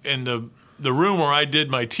the room where I did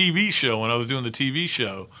my TV show when I was doing the TV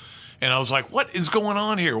show. And I was like, what is going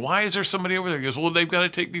on here? Why is there somebody over there? He goes, well, they've got to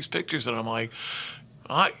take these pictures. And I'm like,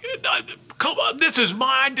 come on, this is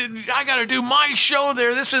mine. I got to do my show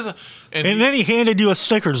there. This is and then he handed you a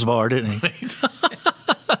Snickers bar, didn't he?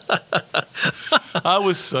 I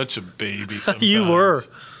was such a baby sometimes. You were.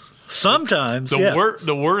 Sometimes,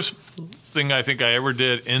 The worst thing I think I ever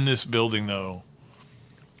did in this building, though,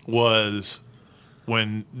 was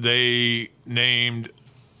when they named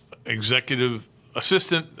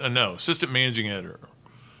assistant managing editor.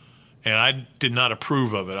 And I did not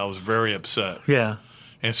approve of it. I was very upset. Yeah.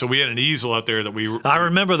 And so we had an easel out there that I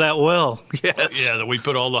remember that well. Yes. Yeah, that we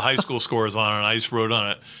put all the high school scores on, and I just wrote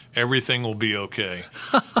on it, everything will be okay.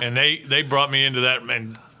 And they brought me into that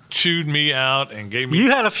and chewed me out and gave me.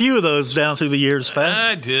 You had a few of those down through the years, Pat.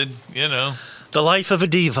 I did, The life of a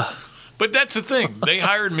diva. But that's the thing. They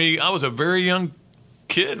hired me. I was a very young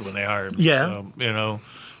kid when they hired me. Yeah. So,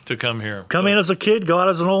 to come here. Come in as a kid, go out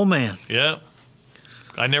as an old man. Yeah.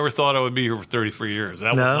 I never thought I would be here for 33 years.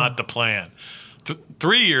 That was not the plan.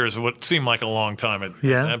 3 years would seem like a long time at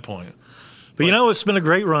that point. But it's been a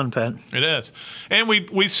great run, Pat. It is. And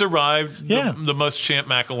we survived the Muschamp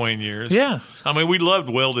McElwain years. Yeah. We loved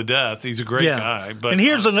Will to death. He's a great guy. But and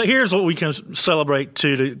here's what we can celebrate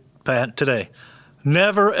Pat, today.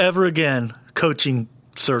 Never, ever again coaching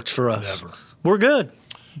search for us. Never. We're good.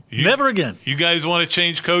 Never again. You guys want to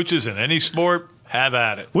change coaches in any sport? Have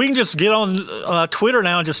at it. We can just get on Twitter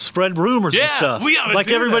now and just spread rumors and stuff. We ought to like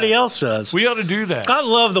do everybody that. else does. We ought to do that. I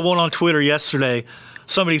love the one on Twitter yesterday.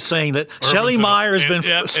 Somebody saying that Shelley Meyer has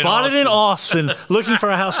been spotted in Austin looking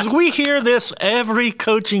for houses. We hear this every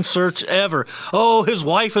coaching search ever. Oh, his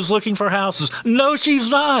wife is looking for houses. No, she's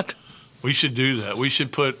not. We should do that. We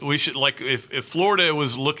should like if Florida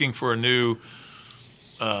was looking for a new,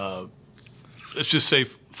 let's just say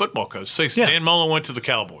football coach. Say Dan Mullen went to the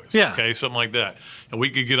Cowboys. Yeah. Okay, something like that. And we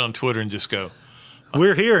could get on Twitter and just go,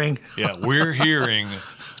 we're hearing. Yeah, we're hearing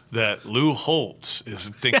that Lou Holtz is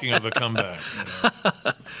thinking of a comeback.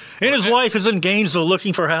 And his wife is in Gainesville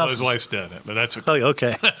looking for houses. Well, his wife's dead, but that's okay. Oh,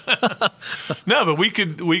 okay. No, but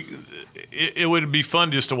it would be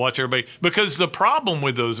fun just to watch everybody, because the problem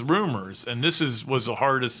with those rumors, and this was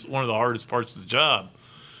one of the hardest parts of the job,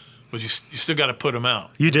 was you still got to put them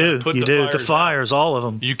out. You do. The fires, all of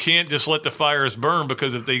them. You can't just let the fires burn,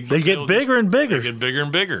 because if they get bigger and bigger. They get bigger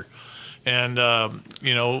and bigger. And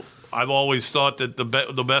I've always thought that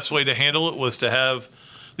the best way to handle it was to have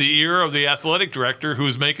the ear of the athletic director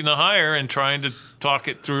who's making the hire and trying to talk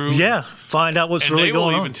it through. Yeah, find out what's really going on.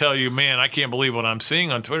 And they will even tell you, man, I can't believe what I'm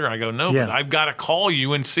seeing on Twitter. I go, no, but I've got to call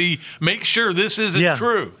you and make sure this isn't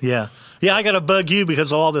true. Yeah. Yeah, I got to bug you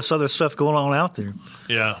because of all this other stuff going on out there.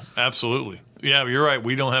 Yeah, absolutely. Yeah, you're right.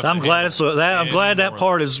 We don't have. I'm glad that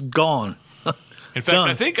part is gone. In fact,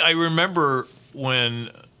 I think I remember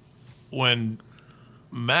when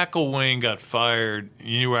McElwain got fired.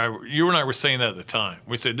 You and I were saying that at the time.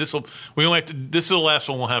 We said this is the last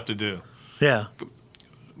one we'll have to do. Yeah.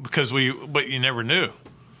 But you never knew.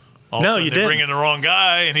 No, you didn't. Bring in the wrong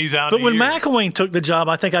guy, and he's out. But when McElwain took the job,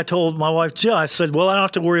 I think I told my wife Jill, I said, well, I don't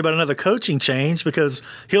have to worry about another coaching change because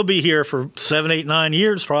he'll be here for 7, 8, 9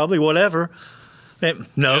 years probably, whatever.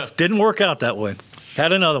 Didn't work out that way.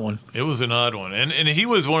 Had another one. It was an odd one. And he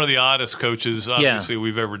was one of the oddest coaches, obviously,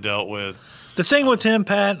 we've ever dealt with. The thing with him,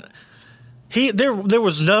 Pat, there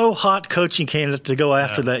was no hot coaching candidate to go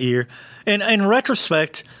after that year. And in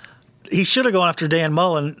retrospect, he should have gone after Dan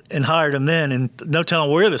Mullen and hired him then, and no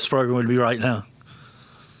telling where this program would be right now.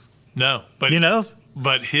 No, but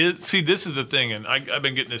But this is the thing, and I've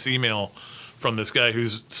been getting this email from this guy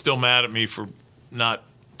who's still mad at me for not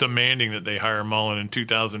demanding that they hire Mullen in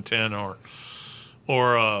 2010 or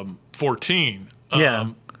or 14.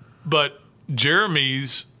 Yeah. But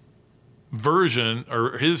Jeremy's version,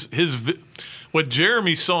 or what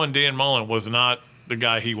Jeremy saw in Dan Mullen was not the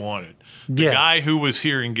guy he wanted. The guy who was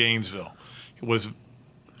here in Gainesville he was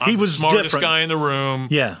the smartest different. guy in the room.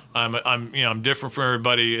 Yeah. I'm different from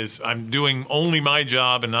everybody. I'm doing only my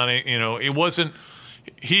job, and not it wasn't.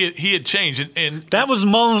 He had changed, and that was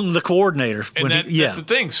Mullen, the coordinator. And that's the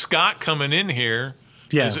thing. Scott coming in here.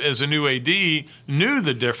 As a new AD, knew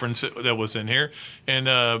the difference that was in here, and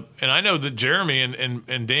I know that Jeremy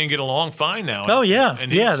and Dan get along fine now. Oh yeah,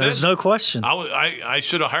 and yeah. Said, There's no question. I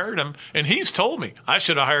should have hired him, and he's told me I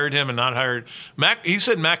should have hired him and not hired Mac. He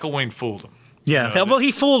said McElwain fooled him. Yeah, well,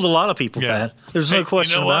 he fooled a lot of people, Pat. There's no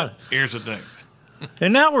question about it. Here's the thing.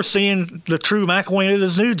 And now we're seeing the true McElwain at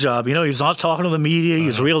his new job. He's not talking to the media.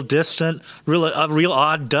 He's real distant, a real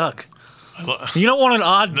odd duck. You don't want an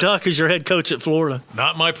odd duck as your head coach at Florida.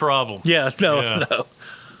 Not my problem. No.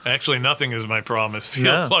 Actually, nothing is my problem. It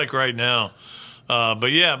feels like right now.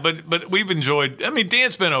 But we've enjoyed. I mean,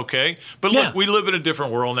 Dan's been okay. But look, we live in a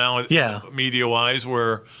different world now, media-wise,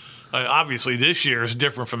 where obviously this year is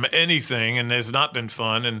different from anything, and has not been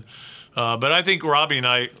fun. And but I think Robbie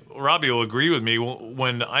will agree with me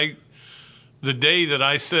when the day that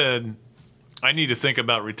I said I need to think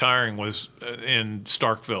about retiring was in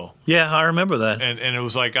Starkville. Yeah, I remember that. And it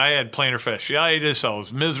was like I had plantar fasciitis. I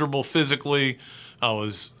was miserable physically.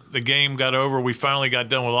 The game got over. We finally got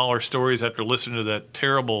done with all our stories after listening to that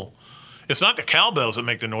terrible. It's not the cowbells that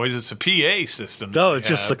make the noise. It's the PA system. Oh, it's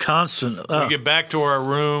just the constant. We get back to our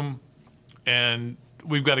room, and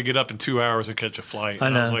we've got to get up in 2 hours and catch a flight.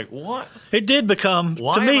 And I was like, what? It did become,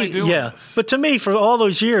 Why to me, am I doing this? But to me, for all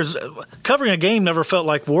those years, covering a game never felt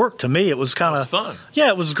like work to me. It was kind of fun. Yeah,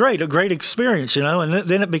 it was great, a great experience, And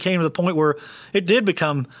then it became to the point where it did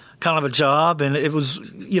become kind of a job, and it was,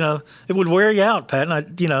 it would wear you out, Pat.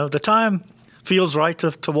 And the time feels right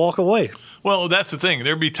to walk away. Well, that's the thing.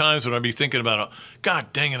 There'd be times when I'd be thinking about,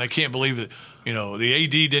 God dang it, I can't believe that. The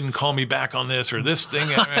AD didn't call me back on this or this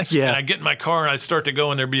thing. And I get in my car and I start to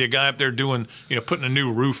go, and there'd be a guy up there doing, putting a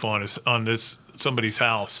new roof on somebody's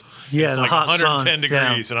house. Yeah, it's the like hot 110 sun.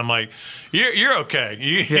 degrees, and I'm like, you're okay.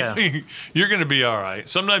 You're going to be all right.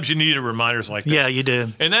 Sometimes you need reminders like that. Yeah, you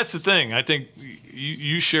do. And that's the thing. I think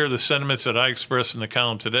you share the sentiments that I expressed in the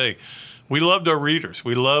column today. We loved our readers.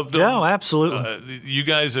 We loved them. Yeah, absolutely. You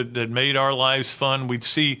guys that made our lives fun. We'd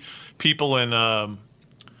see people in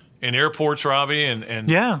airports, Robbie, and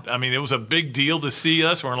I mean, it was a big deal to see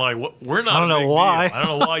us. We're like, we're not. I don't know why. Deal. I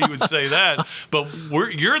don't know why you would say that, but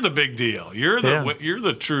you're the big deal. You're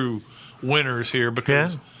the true winners here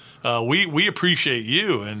because we appreciate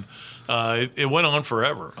you, and it went on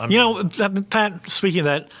forever. I mean, Pat. Speaking of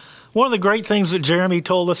that, one of the great things that Jeremy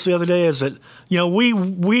told us the other day is that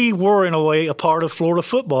we were in a way a part of Florida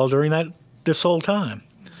football during this whole time.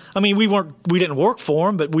 I mean, we didn't work for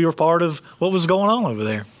him, but we were part of what was going on over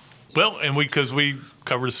there. Well, and because we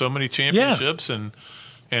covered so many championships, and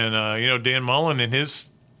Dan Mullen and his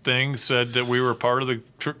thing said that we were part of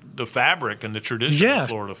the fabric and the tradition of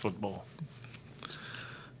Florida football.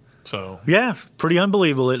 So pretty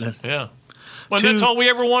unbelievable, isn't it? Yeah. Well, that's all we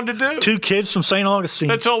ever wanted to do. 2 kids from St. Augustine.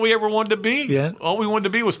 That's all we ever wanted to be. Yeah. All we wanted to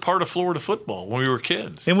be was part of Florida football when we were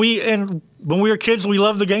kids. And when we were kids, we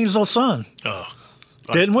loved the Gainesville Sun. Oh.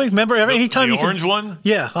 Didn't we? Remember anytime the orange one?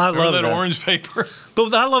 Yeah, I love that orange paper.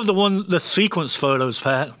 But I love the sequence photos,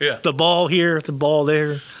 Pat. Yeah. The ball here, the ball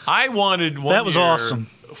there. I wanted one that was year awesome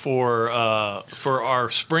for our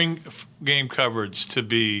spring game coverage to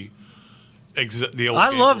be the old.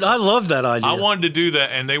 I loved that idea. I wanted to do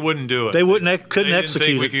that, and they wouldn't do it. They couldn't they execute didn't it.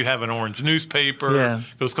 think we could have an orange newspaper. Yeah.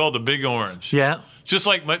 It was called the Big Orange. Yeah. Just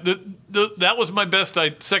like that was my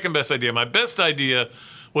second best idea. My best idea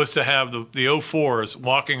was to have the 04s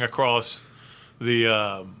walking across the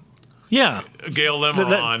Gail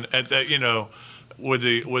Lemeron at that with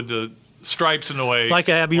the stripes in the way like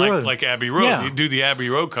Abbey Road. Like Abbey Road. Yeah. You do the Abbey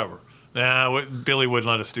Road cover. Nah, Billy wouldn't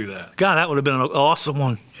let us do that. God, that would have been an awesome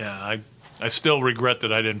one. Yeah, I still regret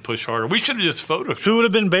that I didn't push harder. We should have just photoshopped. Who would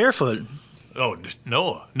have been barefoot? Oh,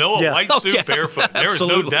 Noah, white suit, barefoot. There was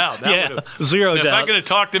no doubt. Zero doubt. If I could have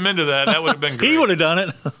talked him into that would have been great. He would have done it.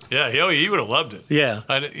 Yeah, he would have loved it. Yeah.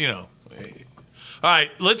 All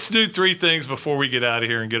right, let's do 3 things before we get out of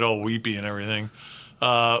here and get all weepy and everything.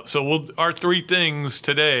 So our 3 things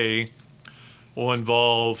today will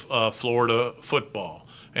involve Florida football.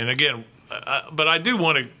 And again, but I do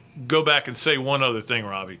want to go back and say one other thing,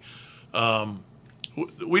 Robbie.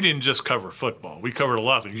 We didn't just cover football. We covered a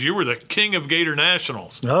lot of things. You were the king of Gator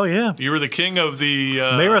Nationals. Oh, yeah. You were the king of the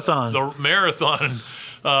marathon. The marathon.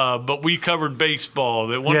 But we covered baseball.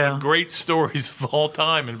 That one of the great stories of all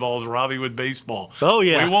time involves Robbie with baseball. Oh,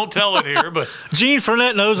 yeah. We won't tell it here, but Gene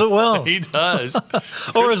Fournette knows it well. He does.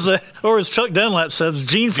 or as Chuck Dunlap says,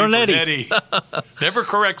 Gene Fournetti. Never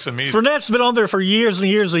corrects him either. Fournette's been on there for years and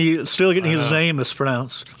years, and he's still getting his name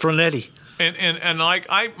mispronounced. Fournetti. And like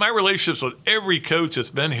my relationships with every coach that's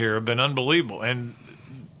been here have been unbelievable. And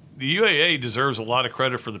the UAA deserves a lot of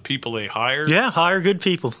credit for the people they hired. Yeah, hire good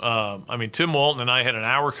people. I mean, Tim Walton and I had an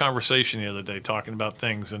hour conversation the other day talking about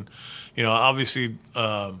things. And, obviously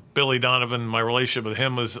Billy Donovan, my relationship with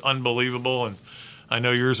him was unbelievable. And I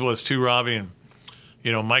know yours was too, Robbie.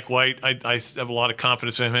 And, Mike White, I have a lot of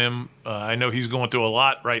confidence in him. I know he's going through a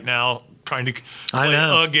lot right now trying to play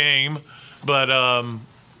a game. But,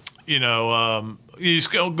 you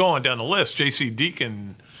just go on down the list. J.C.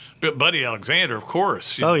 Deacon, Buddy Alexander, of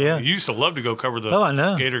course. You used to love to go cover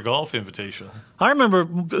the Gator Golf Invitational. I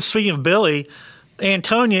remember, speaking of Billy,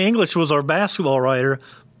 Antonia English was our basketball writer.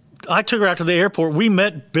 I took her out to the airport. We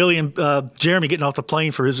met Billy and Jeremy getting off the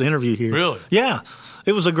plane for his interview here. Really? Yeah.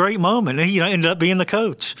 It was a great moment. And he ended up being the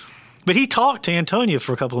coach. But he talked to Antonia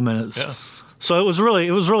for a couple of minutes. Yeah. So it was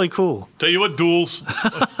really cool. Tell you what, Duels.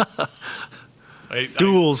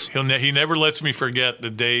 Duels. He never lets me forget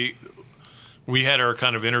the day we had our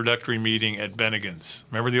kind of introductory meeting at Bennigan's.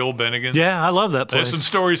 Remember the old Bennigan's? Yeah, I love that place. There's some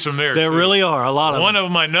stories from there. There really are, a lot of them. One of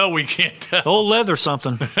them I know we can't tell. Old leather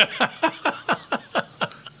something.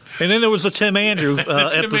 And then there was the Tim Andrew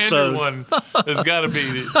episode. Tim Andrew one has got to be.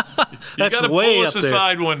 You got to pull us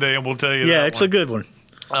aside one day, and we'll tell you. Yeah, that it's a good one.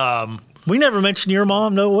 We never mentioned your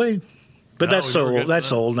mom. No way. But that's so old.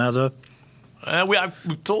 That's old now, though.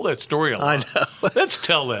 We've told that story a lot. I know. Let's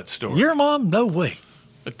tell that story. Your mom? No way.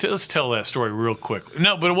 Let's tell that story real quick.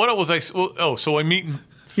 No, but what was I? So I meet.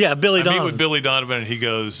 Yeah, Billy Donovan. I meet with Billy Donovan, and he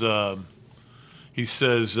goes. He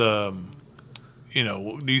says, what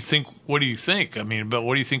do you think? I mean, but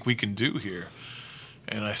what do you think we can do here?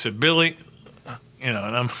 And I said, Billy, and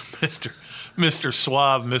I'm Mr.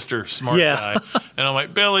 Suave, Mr. Smart guy, and I'm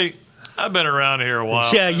like, Billy, I've been around here a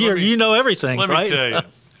while. Yeah, you know everything, right? Let me tell you,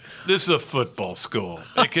 this is a football school.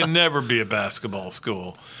 It can never be a basketball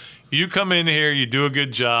school. You come in here, you do a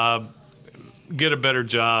good job, get a better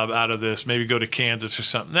job out of this, maybe go to Kansas or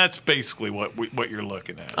something. That's basically what you're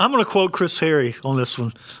looking at. I'm going to quote Chris Harry on this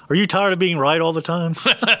one. Are you tired of being right all the time?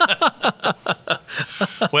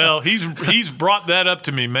 Well, he's brought that up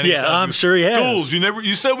to me many times. Yeah, I'm sure he has. Schools,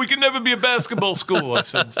 you said we could never be a basketball school. I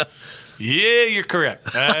said, yeah, you're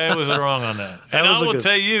correct. I was wrong on that. And I will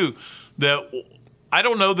tell you that I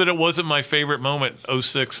don't know that it wasn't my favorite moment,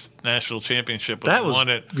 06 national championship when I won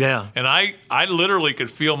it. Yeah. And I literally could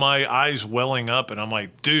feel my eyes welling up, and I'm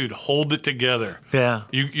like, dude, hold it together. Yeah.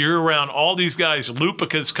 You're around all these guys.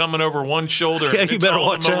 Lupica's coming over one shoulder. Yeah, you better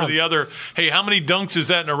watch out. Over the other. Hey, how many dunks is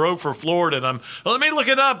that in a row for Florida? And let me look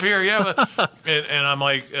it up here. Yeah. and I'm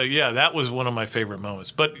like, that was one of my favorite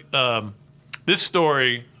moments. But this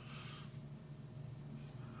story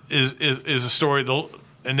is a story.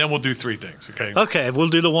 And then we'll do three things, okay? Okay, we'll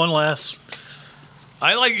do the one last.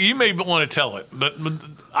 You may want to tell it, but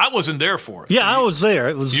I wasn't there for it. Yeah, I was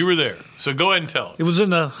there. You were there, so go ahead and tell it. It was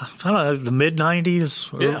in the mid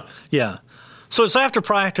 '90s. Yeah, yeah. So it's after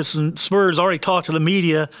practice, and Spurrier's already talked to the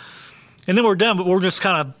media, and then we're done. But we're just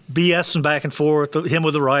kind of BSing back and forth. Him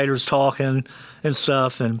with the writers talking and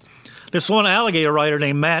stuff, and this one alligator writer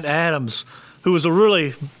named Matt Adams, who was he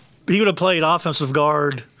would have played offensive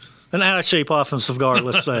guard. An out-of-shape offensive guard,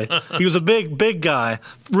 let's say. He was a big guy,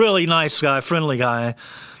 really nice guy, friendly guy.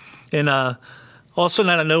 And all of a sudden,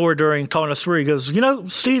 out of nowhere, during talking to Spurrier, he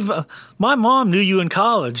goes, Steve, my mom knew you in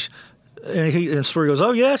college. And Spurrier goes,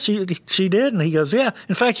 oh, yeah, she did? And he goes, yeah.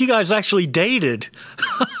 In fact, you guys actually dated.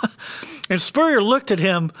 And Spurrier looked at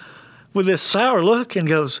him with this sour look and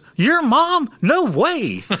goes, your mom? No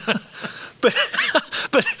way.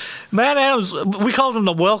 But Matt Adams, we called him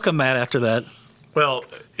the welcome mat after that. Well,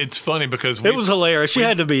 it's funny because it was hilarious. She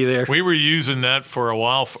had to be there. We were using that for a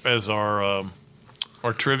while as our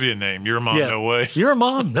trivia name. Your mom, no way. Your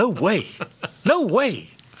mom, no way. No way.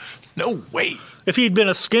 No way. If he'd been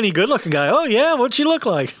a skinny, good-looking guy, oh yeah, what'd she look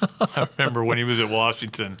like? I remember when he was at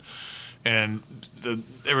Washington, and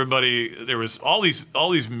everybody, there was all these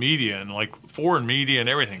media and like foreign media and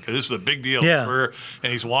everything because this was a big deal. Yeah.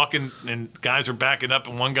 And he's walking, and guys are backing up,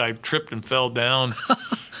 and one guy tripped and fell down,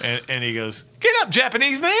 and he goes, "Get up,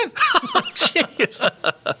 Japanese man!"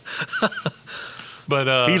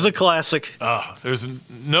 But he's a classic. There's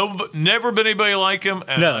never been anybody like him.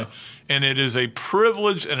 And no. And it is a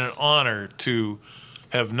privilege and an honor to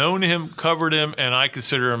have known him, covered him, and I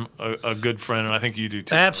consider him a good friend, and I think you do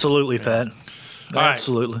too. Absolutely, Pat. All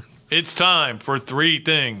Absolutely. Right. It's time for three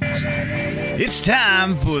things. It's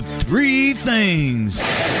time for three things.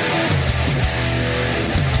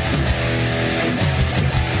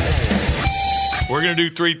 We're going to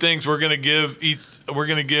do three things. We're going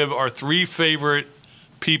to give our three favorite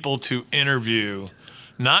people to interview.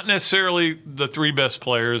 Not necessarily the three best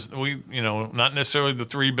players. Not necessarily the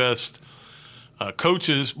three best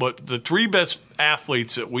coaches, but the three best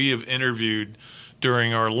athletes that we have interviewed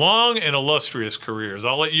during our long and illustrious careers.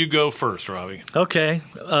 I'll let you go first, Robbie. Okay.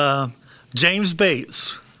 James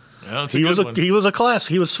Bates. Yeah, he was a class.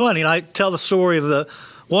 He was funny. And I tell the story of the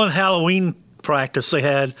one Halloween practice they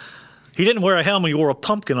had. He didn't wear a helmet. He wore a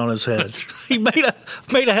pumpkin on his head. He made a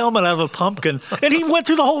helmet out of a pumpkin, and he went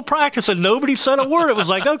through the whole practice, and nobody said a word. It was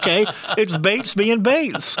like, okay, it's Bates being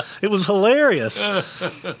Bates. It was hilarious.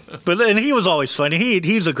 And he was always funny.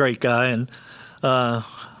 He's a great guy, and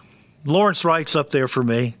Lawrence Wright's up there for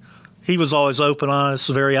me. He was always open, honest,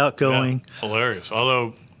 very outgoing. Yeah, hilarious.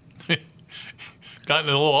 Although, gotten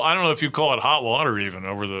a little, I don't know if you call it hot water even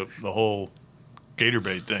over the whole gator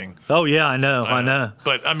bait thing. Oh, yeah, I know.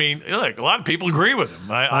 But, I mean, like, a lot of people agree with him.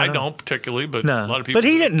 I don't particularly, but a lot of people. But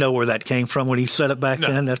he didn't know where that came from when he said it back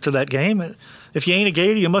then after that game. If you ain't a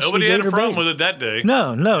gator, you must Nobody be gator bait. had a problem with it that day.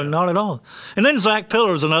 No, not at all. And then Zach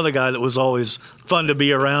Pillar was another guy that was always fun to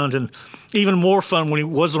be around, and even more fun when he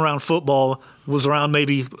was around football, was around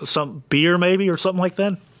maybe some beer maybe or something like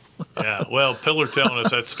that. Yeah, well, Pillar telling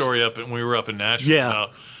us that story when we were up in Nashville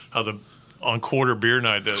about how on quarter beer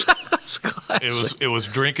night it was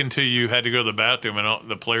drinking till you had to go to the bathroom, and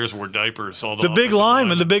the players wore diapers. The big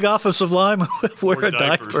lineman, the big offensive lineman wear a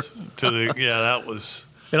diaper. That was.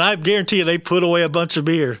 And I guarantee you they put away a bunch of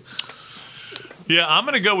beer. Yeah, I'm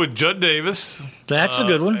going to go with Judd Davis. That's a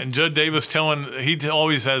good one. And Judd Davis he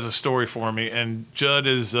always has a story for me. And Judd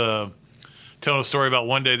is telling a story about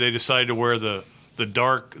one day they decided to wear the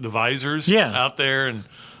visors out there,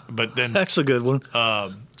 but then that's a good one.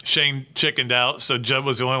 Shane chickened out, so Judd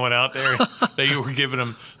was the only one out there. They were giving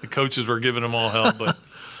him, the coaches were giving him all hell,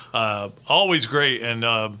 but always great. And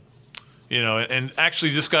and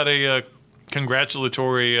actually just got a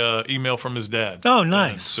congratulatory email from his dad. Oh,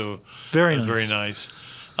 nice. So very nice.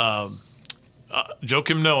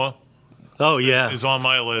 Joakim Noah. Oh, yeah. Is on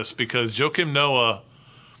my list because Joakim Noah,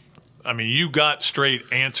 I mean, you got straight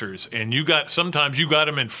answers, and sometimes you got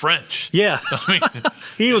him in French. Yeah. I mean,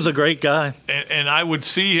 he was a great guy. And I would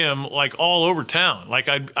see him like all over town. Like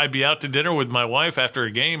I'd be out to dinner with my wife after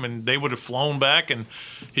a game, and they would have flown back, and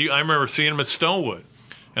I remember seeing him at Stonewood,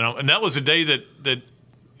 and that was the day that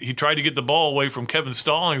he tried to get the ball away from Kevin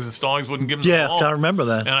Stallings, and Stallings wouldn't give him the ball. Yeah, I remember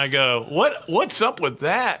that. And I go, what's up with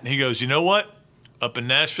that? And he goes, you know what? Up in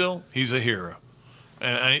Nashville, he's a hero.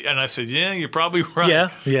 And I said, yeah, you're probably right.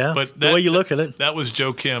 Yeah. But the way you look at it. That was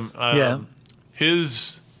Joakim.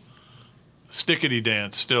 His stickity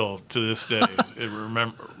dance still to this day, it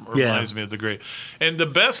reminds me of the great. And the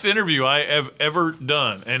best interview I have ever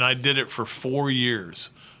done, and I did it for 4 years,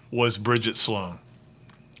 was Bridget Sloan.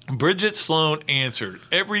 Bridget Sloan answered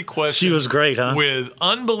every question. She was great, huh? With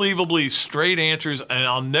unbelievably straight answers, and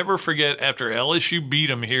I'll never forget after LSU beat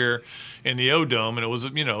them here in the O-Dome, and it was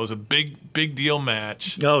a big deal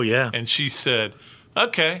match. Oh, yeah. And she said,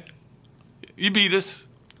 okay, you beat us.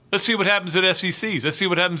 Let's see what happens at SECs. Let's see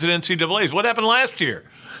what happens at NCAAs. What happened last year?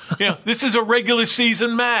 This is a regular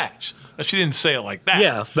season match. Now, she didn't say it like that.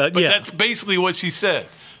 Yeah, but that's basically what she said.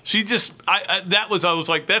 She just, I was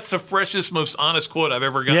like, that's the freshest, most honest quote I've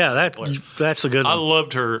ever gotten. Yeah, that's a good one. I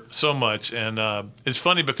loved her so much. And it's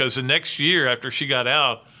funny because the next year after she got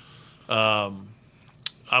out,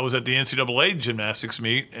 I was at the NCAA gymnastics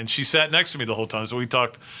meet, and she sat next to me the whole time. So we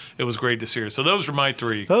talked. It was great to see her. So those are my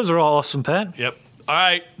three. Those are all awesome, Pat. Yep. All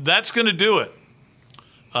right, that's going to do it.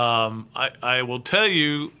 I will tell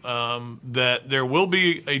you that there will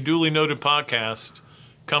be a Dooley Noted podcast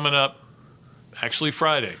coming up, actually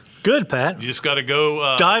Friday. Good, Pat. You just got to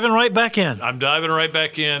go. Diving right back in. I'm diving right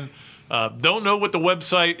back in. Don't know what the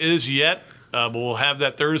website is yet, but we'll have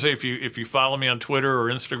that Thursday. If you follow me on Twitter or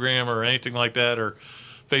Instagram or anything like that, or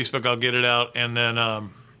Facebook, I'll get it out. And then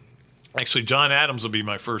actually, John Adams will be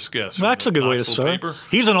my first guest. That's a good way to start.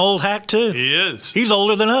 He's an old hack, too. He is. He's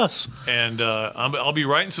older than us. And I'll be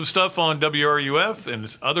writing some stuff on WRUF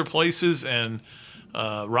and other places, and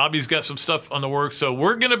Robbie's got some stuff on the works, so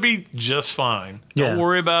we're going to be just fine. Don't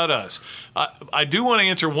worry about us. I do want to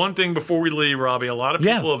answer one thing before we leave, Robbie. A lot of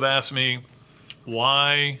people have asked me,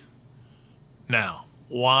 why now?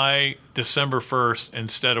 Why December 1st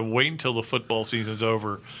instead of waiting until the football season's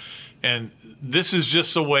over? And this is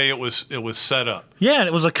just the way it was set up. Yeah, and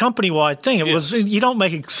it was a company-wide thing. It was. You don't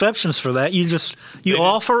make exceptions for that. You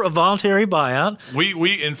offer a voluntary buyout.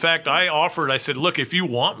 We in fact, I offered. I said, look, if you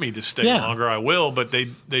want me to stay longer, I will. But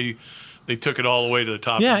they took it all the way to the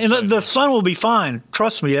top. Yeah, and the Sun will be fine.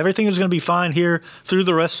 Trust me, everything is going to be fine here through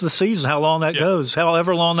the rest of the season. How long that goes,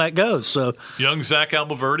 however long that goes. So young Zach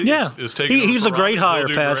Albaverdi is taking. He's a great hire,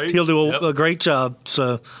 Pat. Great. He'll do a great job.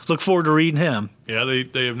 So look forward to reading him. Yeah,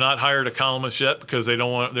 they have not hired a columnist yet because they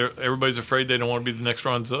don't want. Everybody's afraid they don't want to be the next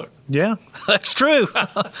Ron Zook. Yeah, that's true.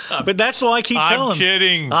 But that's why I keep telling. I'm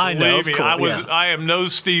kidding. I know. Believe me, I am no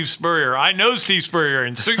Steve Spurrier. I know Steve Spurrier,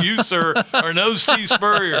 and you, sir, are no Steve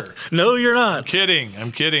Spurrier. No, you're not.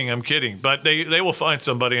 I'm kidding. But they will find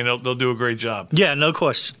somebody, and they'll do a great job. Yeah, no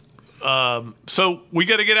question. So we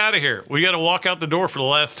got to get out of here. We got to walk out the door for the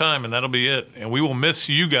last time, and that'll be it. And we will miss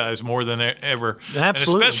you guys more than ever. Absolutely. And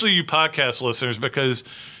especially you podcast listeners, because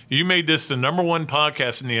you made this the number one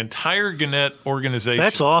podcast in the entire Gannett organization.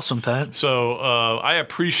 That's awesome, Pat. So I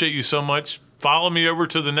appreciate you so much. Follow me over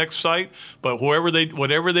to the next site. But whatever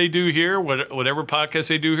they do here, whatever podcast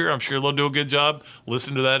they do here, I'm sure they'll do a good job.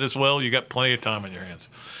 Listen to that as well. You got plenty of time on your hands.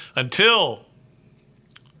 Until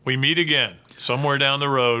we meet again somewhere down the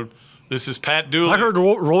road. This is Pat Dooley. I heard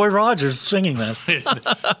Roy Rogers singing that.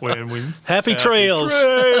 Happy trails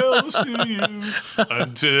to you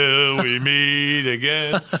until we meet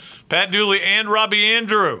again. Pat Dooley and Robbie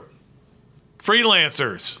Andreu,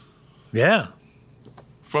 freelancers. Yeah.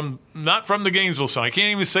 Not from the Gainesville Sun. I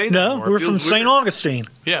can't even say that anymore. We're from St. Augustine.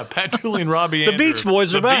 Yeah, Pat Dooley and Robbie Andreu. The Beach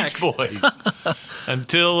Boys are back. The Beach Boys.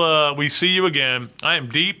 Until we see you again, I am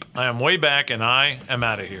deep, I am way back, and I am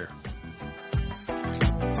out of here.